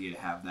a good idea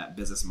to have that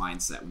business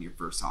mindset when you're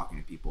first talking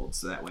to people,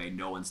 so that way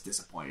no one's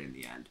disappointed in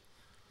the end.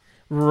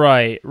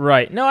 Right.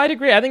 No, I'd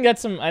agree. I think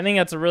that's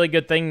a really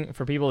good thing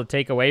for people to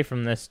take away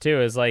from this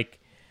too, is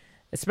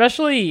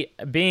especially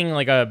being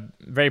a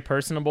very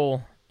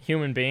personable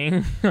human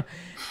being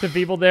to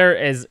people there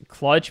is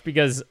clutch,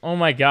 because oh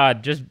my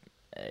god, just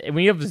when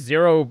you have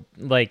zero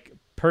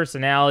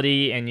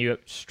personality and you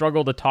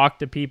struggle to talk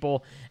to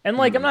people, and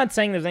I'm not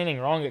saying there's anything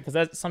wrong with it,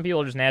 because some people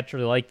are just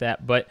naturally like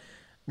that, but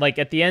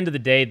at the end of the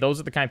day, those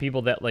are the kind of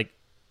people that when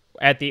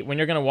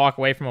you're gonna walk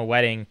away from a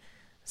wedding,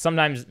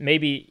 sometimes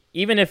maybe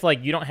even if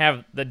you don't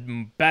have the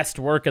best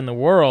work in the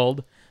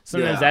world,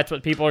 sometimes that's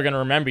what people are gonna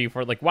remember you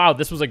for. Wow,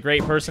 this was a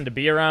great person to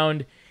be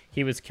around.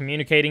 He was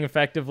communicating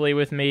effectively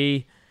with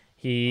me.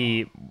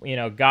 He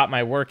got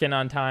my work in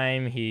on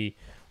time. He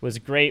was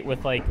great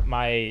with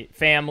my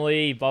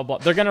family, blah blah.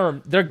 They're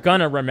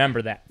gonna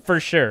remember that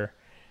for sure,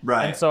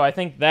 right? And so I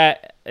think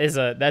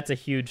that's a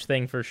huge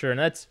thing for sure, and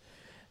that's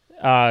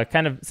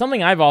kind of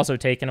something I've also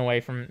taken away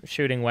from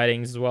shooting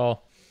weddings as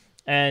well.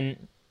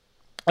 And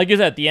like you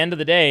said, at the end of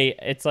the day,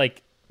 it's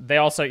like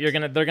they're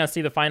gonna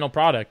see the final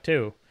product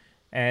too,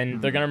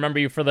 and they're gonna remember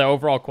you for the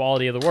overall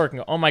quality of the work and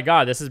go, oh my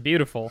god, this is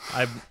beautiful.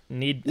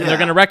 And they're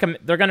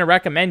gonna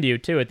recommend you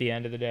too at the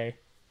end of the day.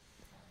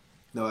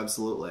 No,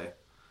 absolutely.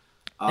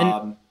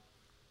 Go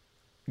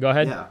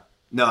ahead. Yeah.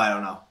 No, I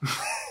don't know.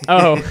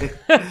 Oh,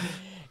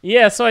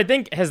 yeah. So I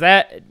think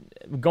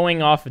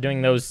going off of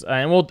doing those,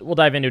 and we'll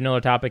dive into another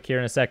topic here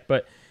in a sec,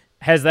 but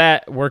has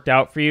that worked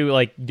out for you?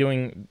 Like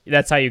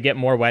that's how you get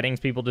more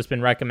weddings? People just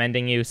been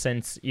recommending you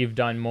since you've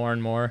done more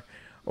and more?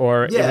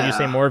 Or would you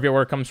say more of your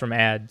work comes from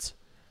ads?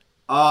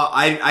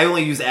 I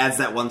only use ads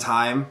that one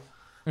time.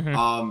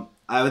 Mm-hmm.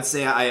 I would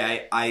say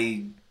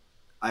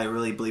I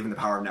really believe in the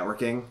power of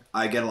networking.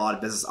 I get a lot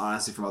of business,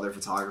 honestly, from other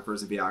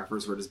photographers and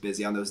videographers who are just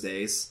busy on those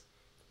days.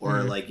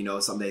 Or,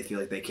 some they feel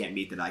like they can't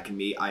meet that I can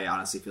meet. I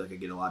honestly feel like I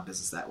get a lot of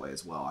business that way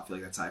as well. I feel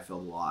like that's how I feel a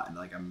lot. And,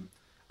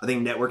 I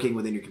think networking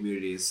within your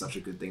community is such a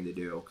good thing to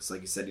do. Because,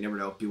 like you said, you never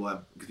know.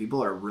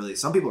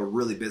 Some people are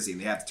really busy and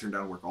they have to turn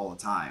down work all the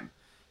time.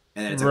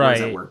 And then it's like, where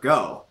does that work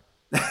go?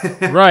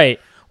 Right.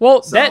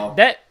 Well,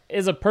 that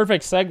is a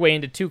perfect segue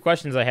into two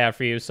questions I have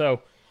for you.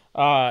 So,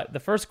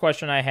 the first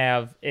question I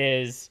have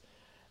is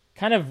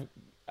kind of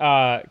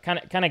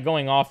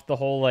going off the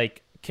whole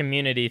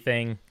community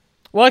thing.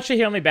 Well, actually,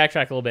 here, let me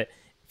backtrack a little bit.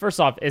 First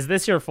off, is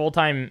this your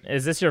full-time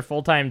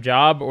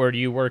job, or do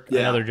you work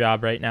another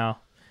job right now?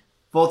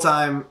 Full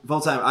time.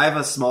 I have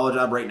a small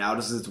job right now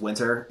just because it's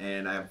winter,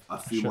 and I have a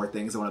few more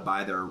things I want to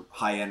buy. They're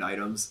high-end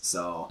items,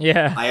 so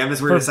I am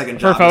just working a second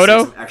job for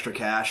photo? To some extra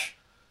cash.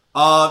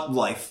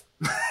 Life.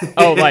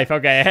 Oh, life.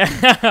 Okay.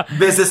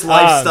 Business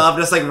life stuff,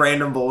 just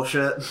random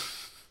bullshit.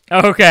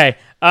 Okay.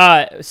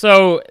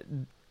 So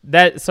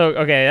that's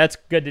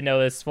good to know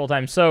this full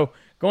time. So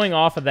going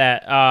off of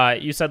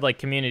that, you said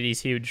community is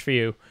huge for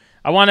you.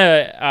 I want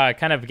to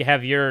kind of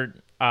have your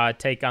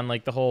take on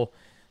the whole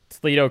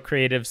Toledo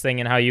Creatives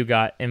thing and how you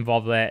got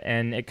involved with that,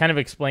 and it kind of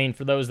explain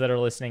for those that are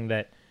listening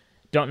that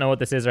don't know what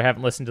this is or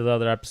haven't listened to the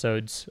other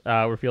episodes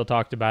where people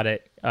talked about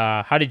it.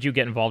 How did you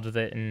get involved with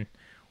it, and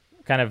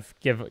kind of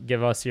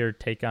give us your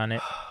take on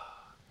it?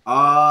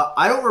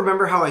 I don't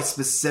remember how I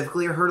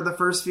specifically heard of the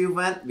first few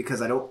event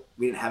because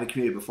we didn't have a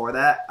community before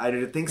that.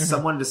 I think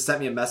someone just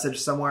sent me a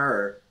message somewhere,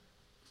 or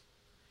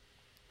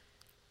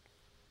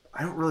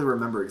I don't really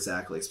remember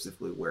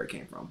specifically where it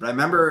came from, but I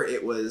remember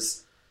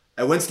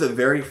I went to the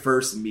very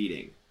first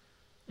meeting,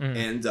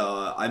 and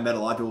I met a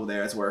lot of people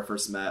there. That's where I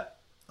first met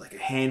a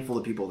handful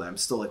of people that I'm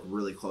still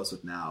really close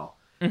with now.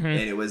 And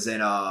it was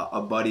in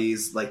a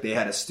buddy's, they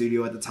had a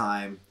studio at the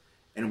time,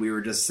 and we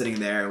were just sitting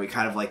there, and we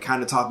kind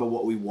of talked about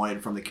what we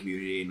wanted from the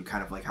community, and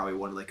kind of how we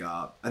wanted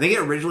I think it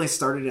originally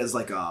started as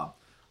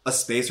a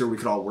space where we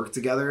could all work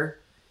together,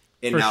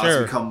 and now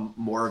it's become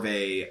more of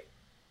a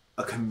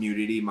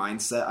community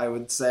mindset, I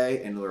would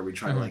say, and where we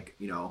try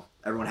to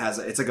everyone has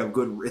it's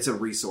a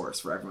resource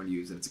for everyone to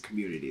use, and it's a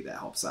community that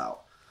helps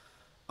out.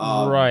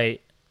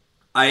 Right.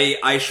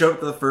 I showed up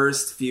to the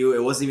first few.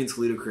 It wasn't even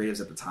Toledo Creatives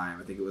at the time.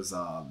 I think it was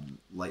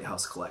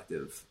Lighthouse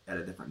Collective at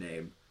a different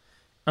name.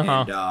 And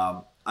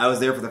I was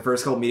there for the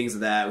first couple meetings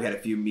of that. We had a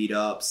few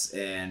meetups,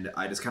 and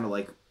I just kind of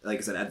like I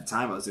said, at the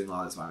time I was doing a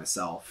lot of this by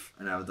myself,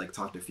 and I would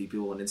talk to a few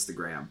people on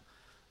Instagram.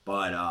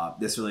 But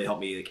this really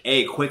helped me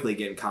quickly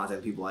get in contact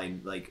with people I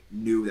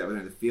knew that were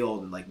in the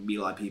field, and meet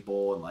a lot of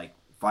people, and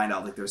find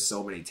out there's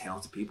so many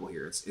talented people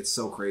here. It's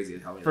so crazy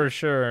how many. For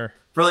sure.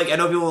 For I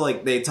know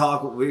people they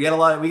talk. We get a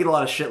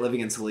lot of shit living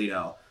in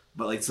Toledo,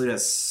 but Toledo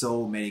has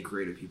so many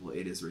creative people.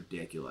 It is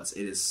ridiculous.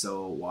 It is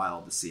so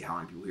wild to see how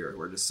many people here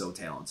who are just so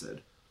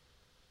talented.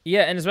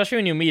 Yeah, and especially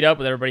when you meet up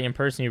with everybody in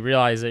person, you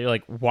realize that you're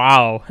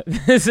wow,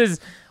 this is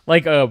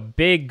a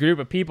big group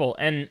of people.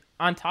 And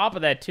on top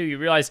of that too, you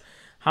realize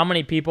how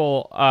many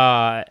people,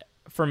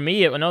 for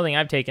me, another thing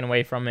I've taken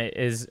away from it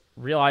is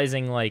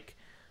realizing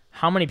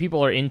how many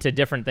people are into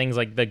different things,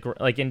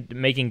 in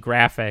making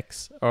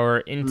graphics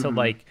or into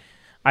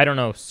I don't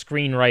know,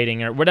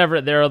 screenwriting or whatever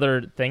their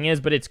other thing is.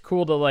 But it's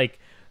cool to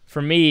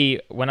for me,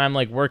 when I'm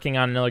working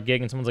on another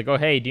gig and someone's oh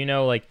hey, do you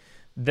know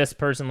this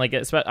person? I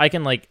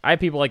can I have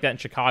people like that in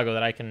Chicago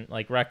that I can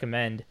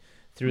recommend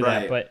through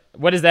that. But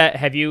what is that?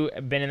 Have you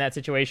been in that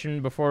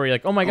situation before where you're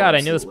oh my god,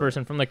 I knew this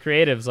person from the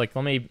creatives,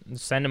 let me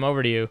send them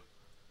over to you?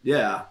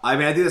 Yeah, I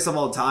mean, I do this stuff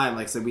all the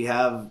time. So we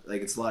have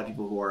it's a lot of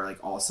people who are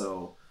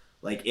also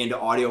into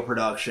audio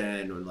production,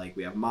 and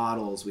we have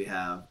models, we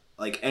have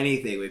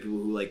anything. We have people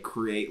who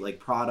create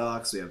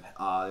products. We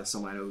have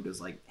someone I know who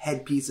does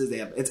headpieces.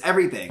 It's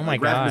everything. Oh my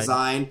graphic god.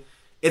 design.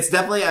 It's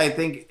definitely, I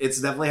think it's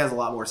definitely has a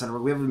lot more center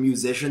work. We have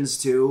musicians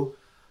too.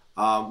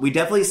 We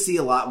definitely see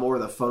a lot more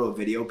of the photo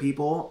video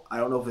people. I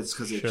don't know if it's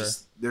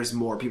because there's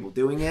more people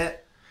doing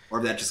it, or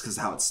if that's just because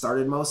of how it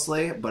started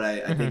mostly. But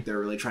I think they're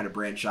really trying to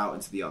branch out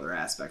into the other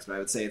aspects. But I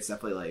would say it's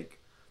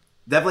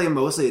definitely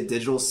mostly a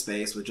digital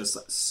space with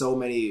just so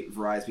many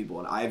varieties of people.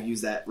 And I've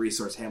used that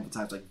resource a handful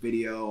of times,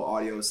 video,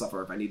 audio stuff,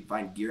 or if I need to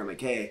find gear, I'm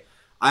hey,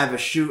 I have a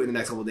shoot in the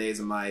next couple of days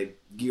and my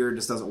gear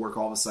just doesn't work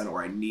all of a sudden,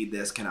 or I need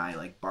this. Can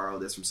I borrow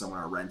this from someone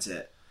or rent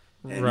it?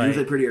 And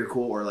usually pretty are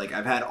cool. Or like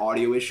I've had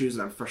audio issues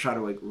and I'm fresh out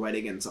of like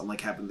wedding and something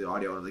like happened to the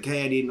audio and I'm like,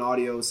 hey, I need an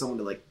audio, someone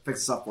to like fix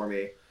this up for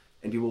me.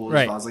 And people will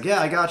respond like, yeah,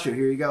 I got you.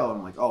 Here you go. And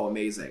I'm like, oh,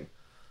 amazing.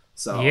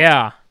 So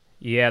yeah,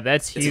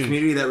 that's huge. It's a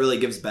community that really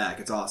gives back.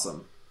 It's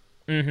awesome.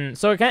 Mm-hmm.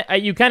 So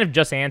you kind of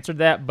just answered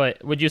that,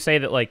 but would you say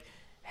that like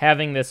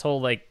having this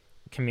whole like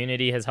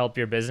community has helped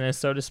your business,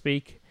 so to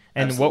speak?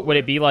 And Absolutely. what would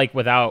it be like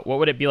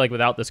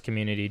without this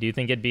community? Do you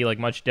think it'd be like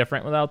much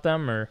different without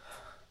them, or?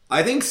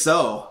 I think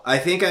so. I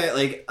think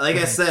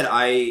I said,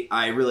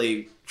 I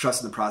really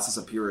trust in the process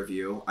of peer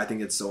review. I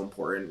think it's so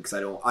important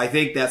because I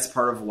think that's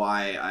part of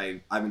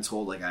why I've been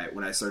told like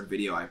when I started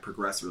video I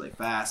progressed really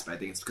fast, but I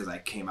think it's because I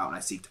came out and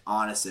I seeked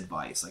honest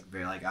advice.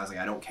 Like I was like,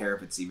 I don't care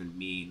if it's even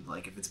mean.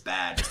 Like if it's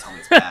bad, just tell me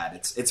it's bad.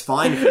 It's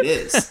fine if it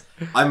is.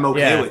 I'm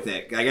okay with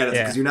it. I got it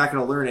because you're not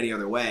going to learn any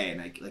other way,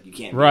 and you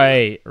can't.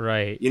 Right.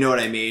 You know what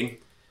I mean?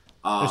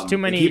 There's too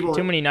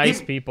many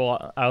nice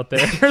people out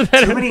there.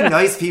 Too many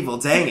nice people.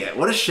 Dang it!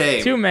 What a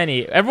shame. Too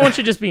many. Everyone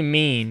should just be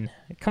mean.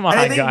 Come on,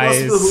 and I think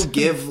guys. most people who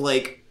give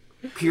like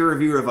peer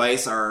review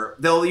advice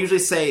they'll usually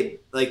say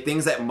like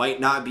things that might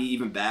not be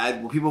even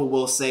bad. Well, people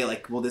will say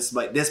like, well,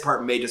 this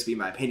part may just be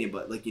my opinion,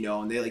 but like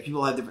and they like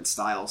people have different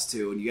styles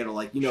too, and you gotta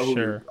like who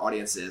your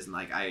audience is, and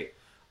like I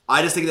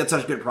just think that's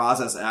such a good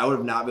process, and I would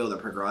have not been able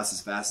to progress as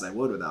fast as I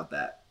would without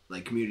that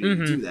like community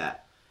to do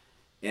that.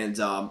 And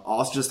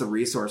also just a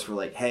resource for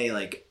like, hey,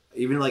 like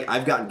even like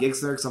I've gotten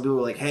gigs there. Some people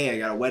are like, hey, I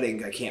got a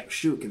wedding, I can't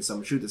shoot. Can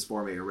someone shoot this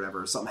for me or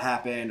whatever? Or something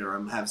happened, or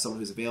I'm having someone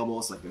who's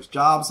available. So like, there's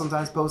jobs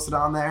sometimes posted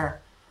on there.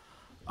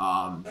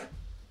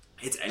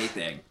 It's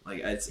anything.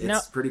 Like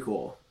it's pretty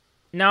cool.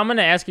 Now I'm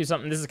gonna ask you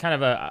something. This is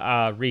kind of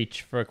a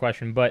reach for a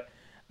question, but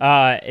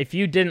if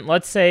you didn't,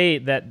 let's say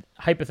that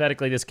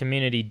hypothetically this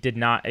community did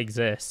not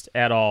exist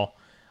at all.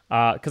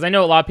 Because I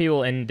know a lot of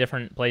people in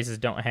different places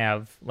don't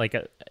have like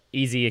a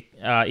easily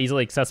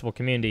accessible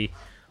community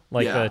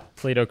like the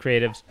Toledo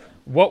Creatives.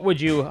 What would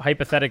you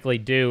hypothetically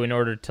do in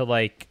order to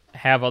like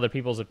have other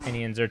people's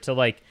opinions or to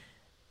like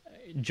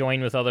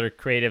join with other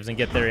creatives and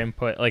get their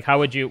input? Like how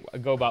would you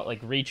go about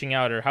like reaching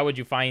out, or how would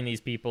you find these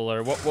people,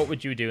 or what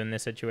would you do in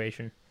this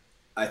situation?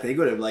 I think it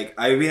would have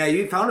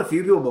I found a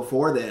few people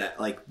before that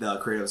like the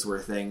creatives were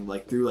a thing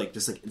like through like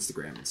just like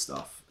Instagram and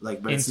stuff.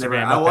 Like, but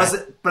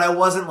I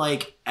wasn't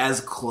like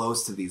as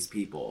close to these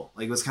people.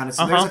 Like, it was kind of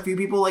there's a few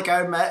people like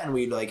I met and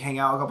we'd like hang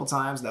out a couple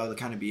times. That would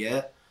kind of be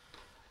it.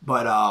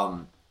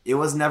 But it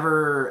was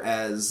never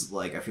as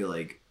like I feel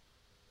like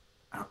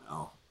I don't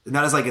know,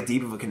 not as like a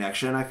deep of a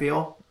connection. I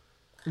feel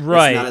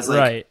right, it's not as, like,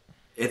 right.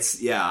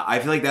 It's I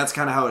feel like that's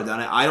kind of how I would have done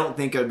it. I don't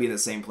think I would be in the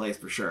same place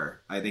for sure.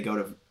 I think it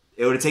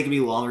would have taken me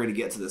longer to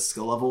get to the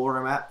skill level where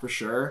I'm at for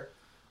sure.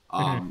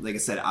 Like I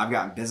said, I've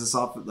gotten business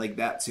off like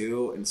that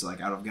too, and so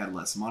like I've gotten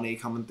less money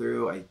coming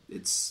through. I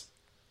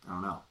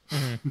don't know.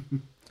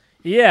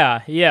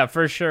 Yeah,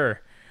 for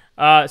sure.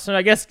 So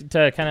I guess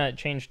to kind of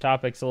change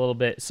topics a little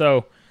bit.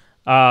 So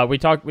we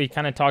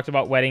kind of talked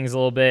about weddings a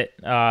little bit.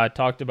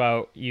 Talked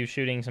about you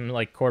shooting some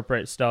like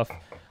corporate stuff.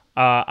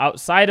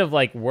 Outside of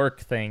like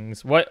work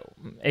things, what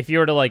if you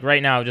were to like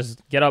right now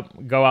just get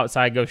up, go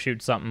outside, go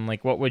shoot something?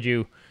 Like what would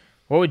you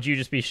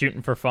just be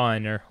shooting for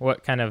fun, or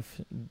what kind of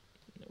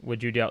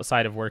would you do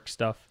outside of work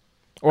stuff?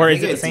 Or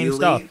is it the same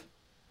stuff?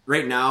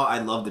 Right now,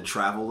 I'd love to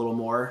travel a little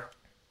more.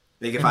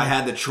 Like, if I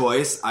had the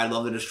choice, I'd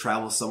love to just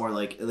travel somewhere,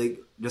 like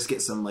just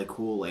get some, like,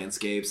 cool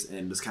landscapes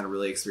and just kind of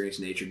really experience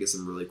nature, get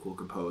some really cool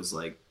composed,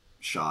 like,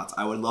 shots.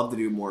 I would love to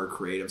do more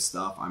creative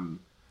stuff.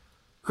 I'm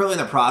currently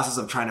in the process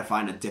of trying to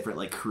find a different,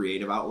 like,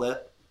 creative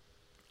outlet.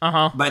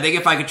 But I think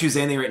if I could choose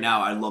anything right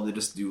now, I'd love to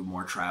just do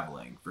more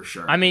traveling for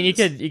sure. I mean, you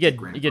could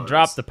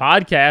drop the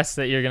podcast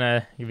that you're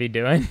gonna be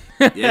doing.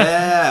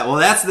 Yeah, well,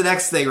 that's the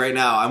next thing right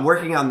now. I'm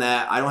working on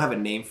that. I don't have a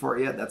name for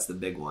it yet. That's the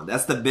big one.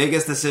 That's the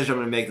biggest decision I'm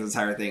gonna make this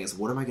entire thing. Is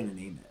what am I gonna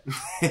name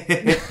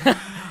it?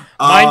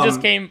 Mine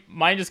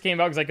just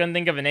came out because I couldn't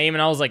think of a name,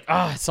 and I was like,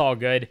 it's all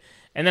good.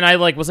 And then I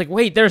was like,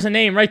 wait, there's a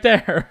name right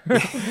there.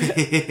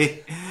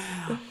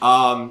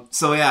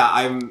 So yeah,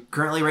 I'm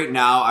currently right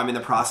now. I'm in the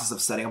process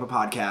of setting up a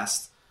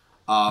podcast.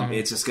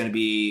 It's just going to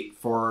be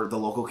for the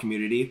local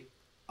community,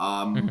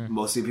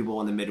 mostly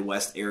people in the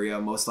Midwest area,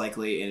 most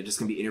likely, and it's just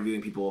going to be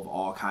interviewing people of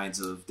all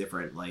kinds of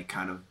different, like,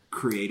 kind of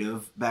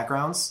creative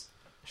backgrounds.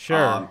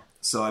 Sure.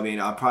 So, I mean,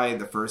 probably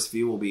the first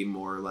few will be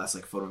more or less,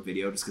 like, photo and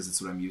video, just because it's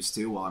what I'm used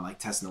to while I'm, like,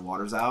 testing the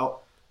waters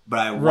out. But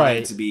I want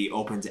it to be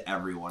open to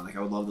everyone. Like,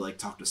 I would love to, like,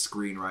 talk to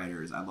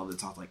screenwriters. I'd love to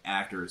talk to, like,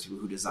 actors, people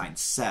who design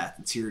set,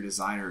 interior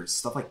designers,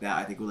 stuff like that.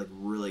 I think would, like,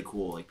 really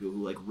cool. Like, people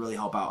who, like, really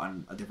help out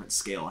on a different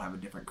scale and have a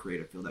different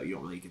creative field that you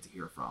don't really get to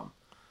hear from.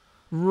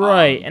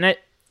 Right. And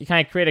you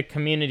kind of create a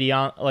community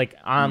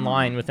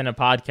online within a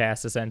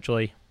podcast,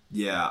 essentially.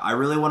 Yeah, I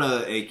really want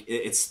to.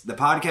 It's the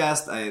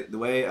podcast. The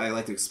way I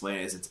like to explain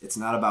it is, it's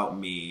not about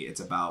me.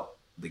 It's about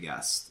the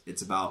guest.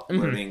 It's about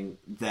learning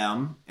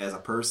them as a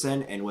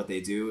person and what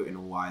they do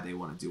and why they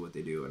want to do what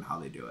they do and how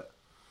they do it.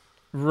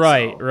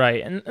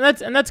 Right. And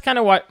that's kind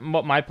of what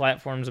my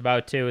platform's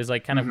about too, is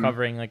like kind of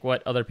covering like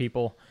what other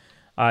people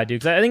do.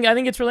 Because I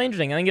think it's really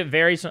interesting. I think it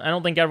varies. I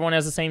don't think everyone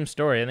has the same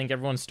story. I think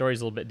everyone's story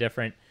is a little bit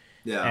different.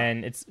 Yeah.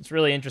 And it's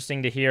really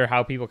interesting to hear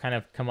how people kind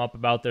of come up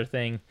about their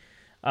thing.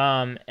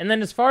 And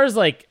then as far as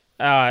like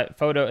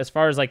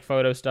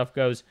photo stuff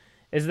goes,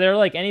 is there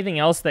like anything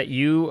else that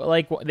you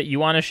like that you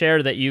want to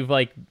share that you've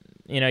like,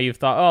 you've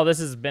thought, oh, this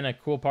has been a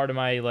cool part of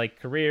my like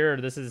career,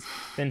 or this has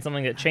been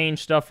something that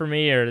changed stuff for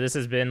me, or this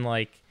has been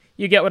like,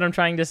 you get what I'm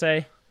trying to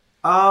say?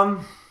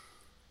 I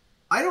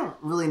don't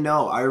really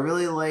know. I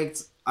really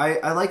liked,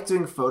 I like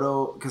doing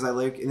photo because I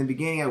like, in the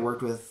beginning I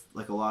worked with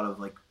like a lot of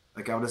like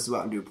I would just go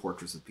out and do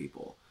portraits of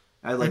people.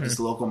 I like just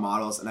local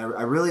models, and I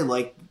really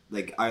like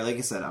I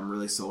said, I'm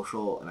really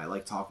social, and I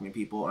like talking to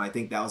people, and I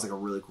think that was like a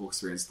really cool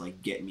experience to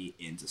like get me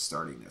into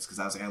starting this, because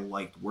I was like, I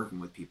liked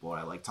working with people,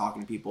 and I like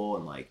talking to people,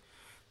 and like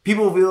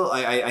people feel,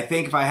 I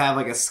think if I have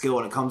like a skill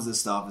when it comes to this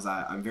stuff is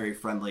I'm very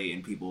friendly,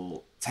 and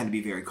people tend to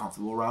be very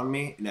comfortable around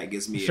me, and that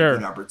gives me a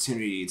good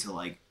opportunity to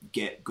like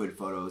get good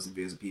photos and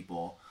videos of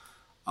people.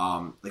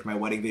 Like my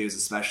wedding videos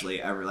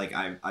especially, I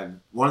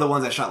one of the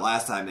ones I shot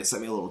last time, they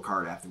sent me a little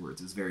card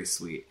afterwards. It was very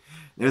sweet.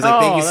 There's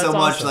like, thank you so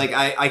much. Awesome. Like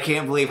I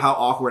can't believe how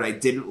awkward I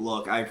didn't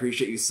look. I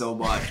appreciate you so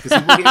much, because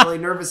people get really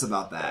nervous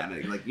about that.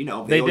 And like, they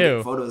don't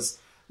get photos.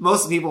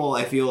 Most people,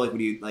 I feel like when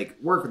you like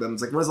work with them,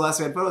 it's like, when's the last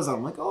time you had photos on?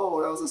 I'm like, oh,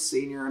 when I was a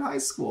senior in high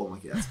school. I'm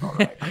like, yeah, that's about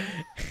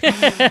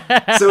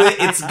right. So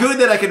it's good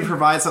that I can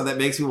provide something that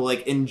makes people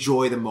like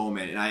enjoy the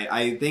moment. And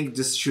I think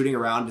just shooting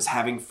around, just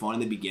having fun in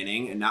the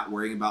beginning and not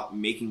worrying about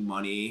making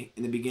money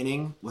in the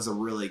beginning was a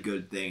really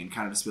good thing. And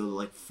kind of just be able to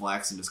like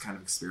flex and just kind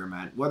of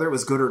experiment. Whether it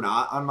was good or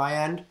not on my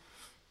end,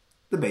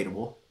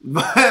 debatable.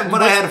 But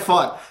I had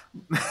fun.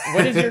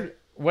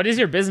 What is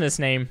your business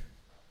name?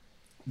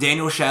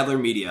 Daniel Shadler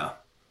Media.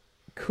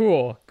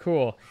 Cool.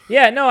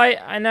 Yeah, no,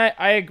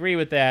 I agree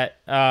with that.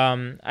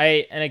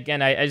 I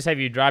just have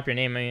you drop your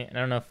name. I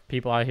don't know if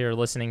people out here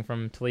listening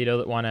from Toledo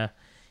that want to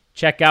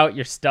check out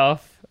your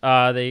stuff.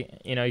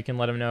 You can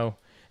let them know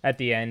at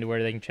the end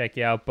where they can check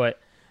you out.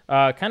 But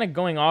kind of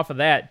going off of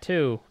that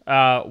too,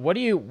 what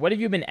have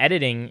you been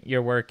editing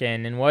your work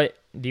in, and what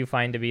do you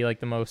find to be like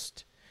the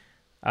most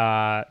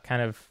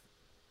kind of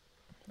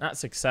not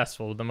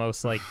successful, the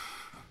most like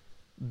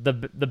the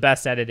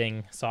best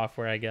editing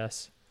software, I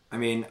guess? I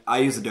mean, I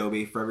use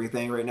Adobe for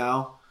everything right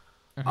now.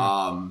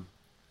 Mm-hmm.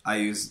 I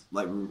use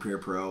Lightroom Premiere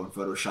Pro and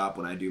Photoshop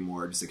when I do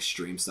more just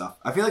extreme stuff.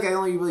 I feel like I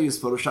only really use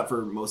Photoshop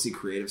for mostly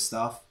creative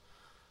stuff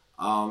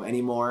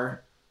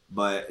anymore.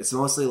 But it's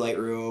mostly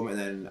Lightroom, and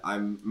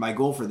then my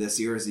goal for this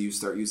year is to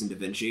start using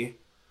DaVinci.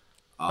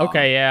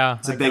 Okay, yeah.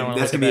 That's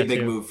gonna be a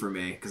big move for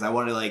me, because I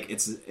want to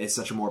it's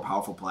such a more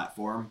powerful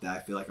platform that I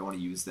feel like I want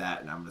to use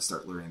that, and I'm gonna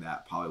start learning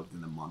that probably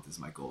within the month is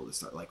my goal, to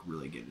start like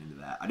really getting into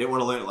that. I didn't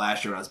want to learn it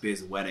last year when I was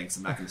busy with weddings.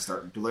 I'm not gonna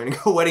start learning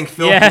a wedding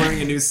film,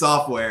 learning a new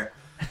software.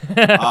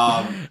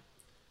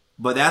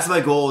 But that's my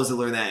goal, is to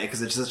learn that,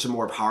 because it's such a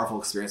more powerful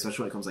experience,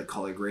 especially when it comes to like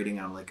color grading.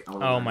 I'm like, I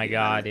want to oh my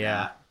god, yeah.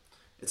 That.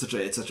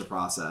 It's such a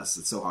process.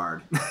 It's so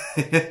hard.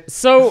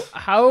 So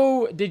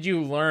how did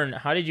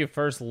you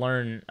first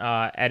learn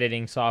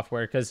editing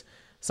software? Because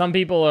some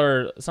people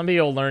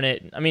learn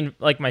it. I mean,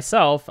 like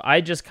myself, I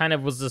just kind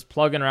of was just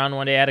plugging around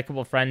one day. I had a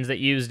couple of friends that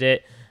used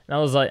it, and I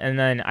was like, and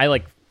then I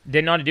like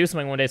didn't know how to do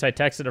something one day, so I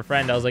texted a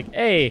friend. I was like,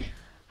 hey,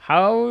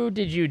 how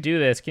did you do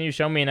this? Can you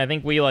show me? And I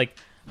think we like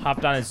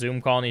hopped on a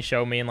Zoom call, and he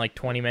showed me in like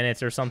 20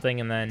 minutes or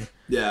something, and then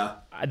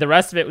the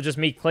rest of it was just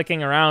me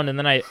clicking around. And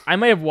then I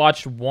might have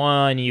watched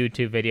one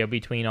YouTube video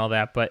between all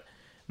that, but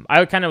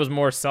I kind of was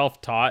more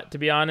self-taught, to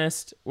be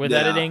honest, with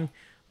editing.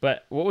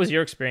 But what was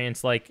your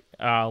experience like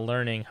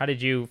learning? How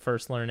did you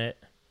first learn it?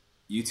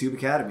 YouTube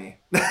Academy.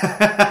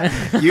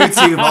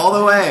 YouTube all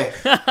the way.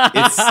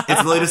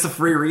 It's really just a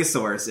free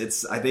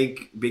resource. I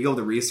think being able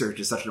to research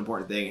is such an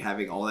important thing,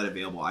 having all that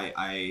available.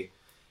 I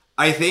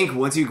think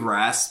once you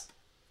grasp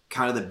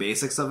kind of the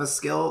basics of a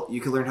skill,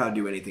 you can learn how to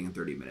do anything in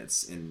 30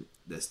 minutes in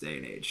this day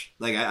and age.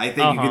 Like, I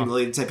think you can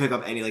really pick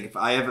up any, like, if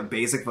I have a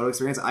basic photo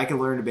experience, I can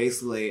learn to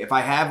basically, if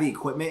I have the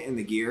equipment and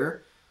the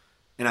gear,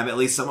 and I'm at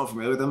least somewhat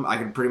familiar with them, I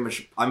can pretty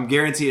much, I'm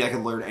guaranteed I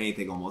can learn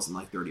anything almost in,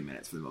 like, 30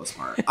 minutes for the most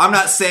part. I'm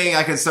not saying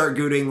I can start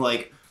doing,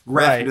 like,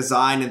 graphic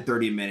design in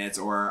 30 minutes,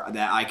 or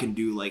that I can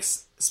do, like,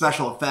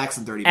 special effects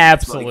in 30 minutes.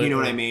 Absolutely. But, like, you know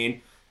what I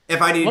mean?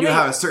 If I need to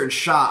have a certain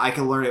shot, I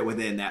can learn it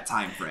within that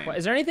time frame.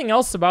 Is there anything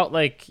else about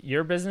like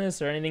your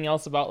business, or anything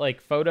else about like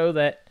photo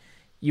that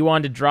you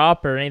wanted to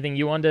drop, or anything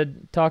you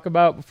wanted to talk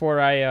about before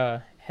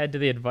I head to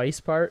the advice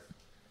part?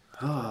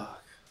 Not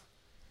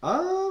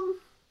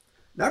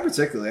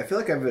particularly. I feel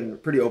like I've been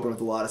pretty open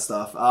with a lot of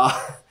stuff.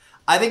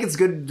 I think it's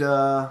good.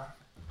 I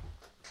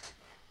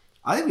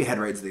think we head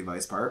right to the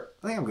advice part.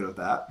 I think I'm good with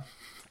that.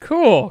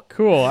 Cool.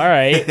 All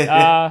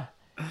right.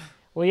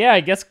 Well, yeah, I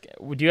guess,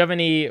 do you have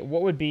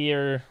what would be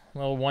your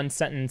one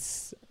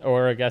sentence,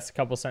 or I guess a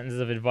couple sentences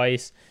of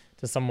advice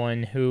to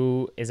someone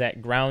who is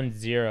at ground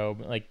zero,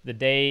 like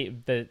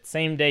the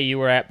same day you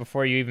were at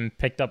before you even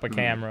picked up a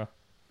camera?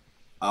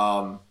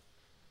 Do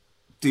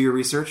your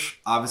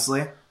research,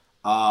 obviously.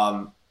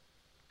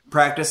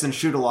 Practice and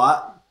shoot a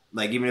lot.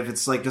 Like, even if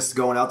it's like just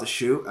going out to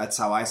shoot, that's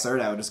how I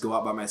started. I would just go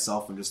out by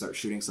myself and just start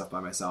shooting stuff by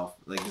myself,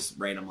 like just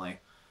randomly.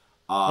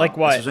 Like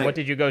what? What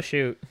did you go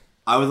shoot?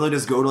 I would literally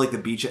just go to like the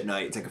beach at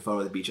night, take a photo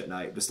of the beach at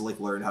night, just to like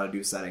learn how to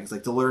do settings,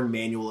 like to learn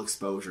manual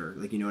exposure,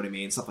 like, you know what I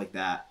mean, stuff like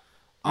that.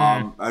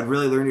 I'd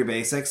really learn your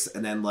basics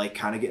and then like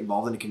kind of get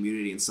involved in the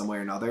community in some way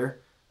or another.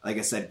 Like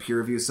I said, peer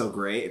review is so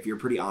great. If you're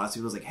pretty honest,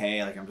 people's like,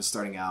 hey, like I'm just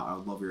starting out, I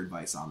would love your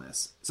advice on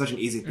this. It's such an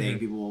easy thing.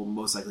 People will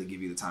most likely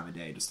give you the time of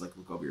day, just like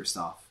look over your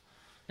stuff.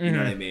 You know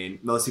what I mean?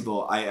 Most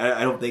people,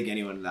 I don't think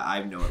anyone that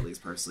I know, at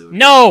least personally, would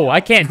no, I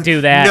can't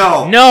do that.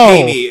 No,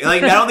 Amy,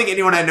 like I don't think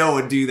anyone I know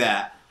would do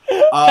that.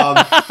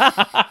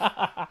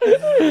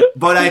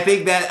 But I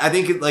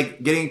think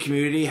like getting a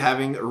community,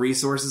 having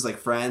resources like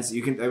friends,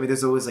 you can. I mean,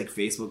 there's always like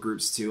Facebook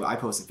groups too. I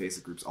post in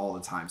Facebook groups all the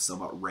time, still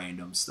about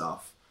random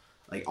stuff,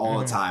 like all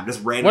the time,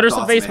 just random. What are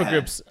some Facebook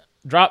groups?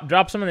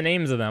 Drop some of the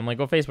names of them. Like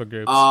what Facebook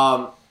groups?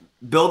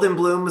 Build and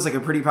Bloom was like a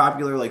pretty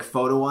popular like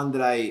photo one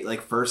that I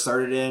like first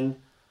started in.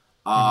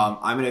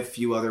 I'm in a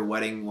few other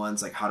wedding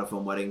ones, like How to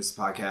Film Weddings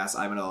podcast.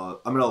 I'm in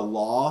a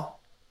law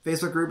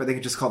Facebook group. I think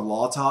it's just called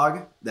Law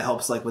Talk, that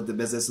helps like with the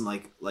business and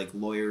like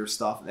lawyer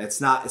stuff.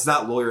 It's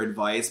not lawyer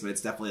advice, but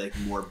it's definitely like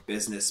more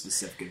business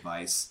specific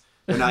advice.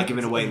 They're not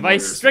giving away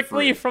advice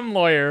strictly from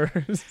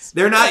lawyers.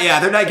 They're not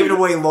giving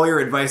away lawyer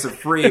advice for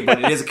free,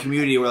 but it is a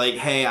community where like,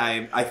 hey,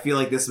 I feel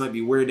like this might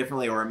be worded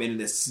differently, or I'm in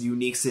this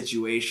unique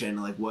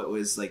situation. Like, what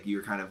was like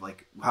you're kind of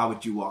like, how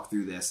would you walk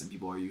through this? And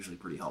people are usually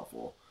pretty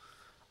helpful.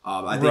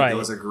 I think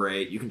those are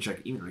great. You can check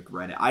even like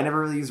Reddit. I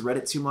never really use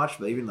Reddit too much,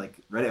 but even like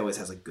Reddit always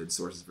has like good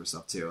sources for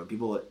stuff too.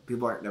 People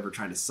aren't never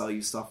trying to sell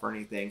you stuff or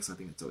anything, so I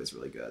think it's always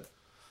really good.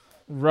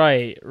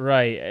 Right.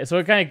 So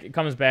it kind of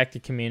comes back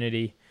to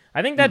community.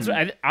 I think that's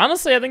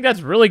honestly, I think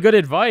that's really good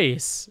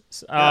advice.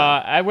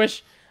 I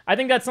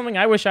think that's something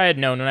I wish I had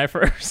known when I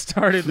first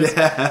started this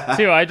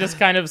too. I just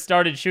kind of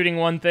started shooting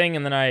one thing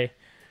and then I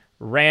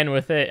ran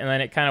with it, and then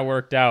it kind of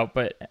worked out.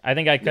 But I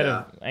think I could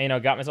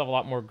have, got myself a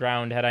lot more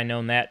ground had I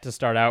known that to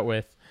start out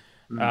with.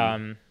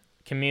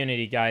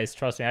 Community, guys,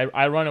 trust me,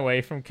 I run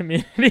away from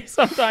community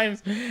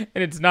sometimes, and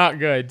it's not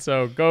good.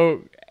 So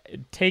go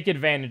take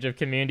advantage of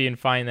community and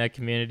find that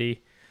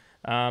community.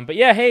 But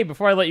yeah, hey,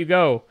 before I let you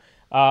go,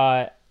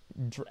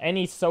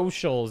 any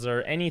socials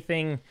or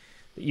anything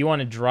that you want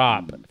to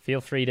drop,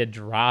 feel free to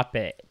drop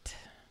it.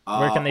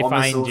 Where can they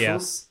find you?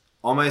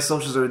 All my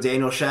socials are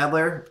Daniel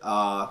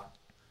Shadler.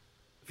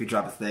 If you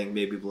drop a thing,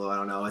 maybe below, I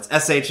don't know. It's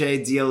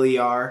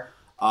SHADLER.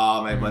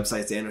 My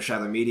website's Daniel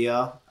Shadler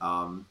Media.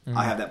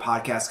 I have that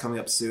podcast coming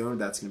up soon.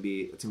 That's gonna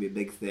be a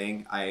big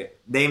thing.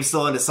 Name's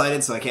still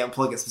undecided, so I can't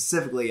plug it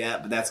specifically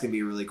yet. But that's gonna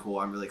be really cool.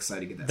 I'm really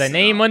excited to get that. The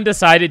Name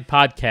Undecided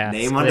Podcast.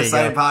 Name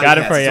Undecided Podcast. Got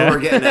it for you. That's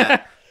what we're getting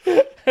at.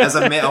 As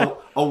a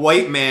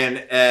white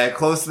man,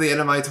 close to the end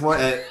of my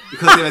 20s,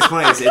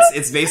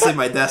 it's basically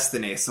my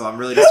destiny. So I'm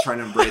really just trying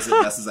to embrace it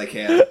as best as I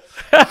can.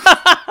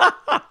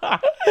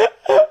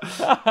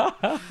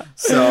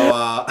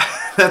 So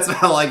that's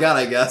all I got,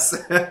 I guess.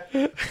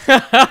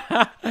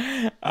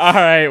 All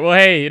right. Well,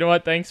 hey, you know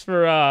what? Thanks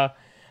for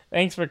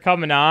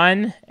coming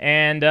on,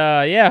 and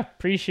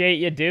appreciate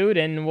you, dude.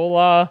 And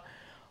we'll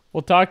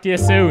talk to you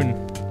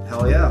soon.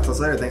 Hell yeah! Talk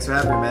later. Thanks for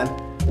having me, man.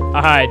 All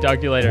right. Talk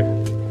to you later.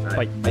 All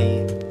right,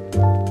 bye.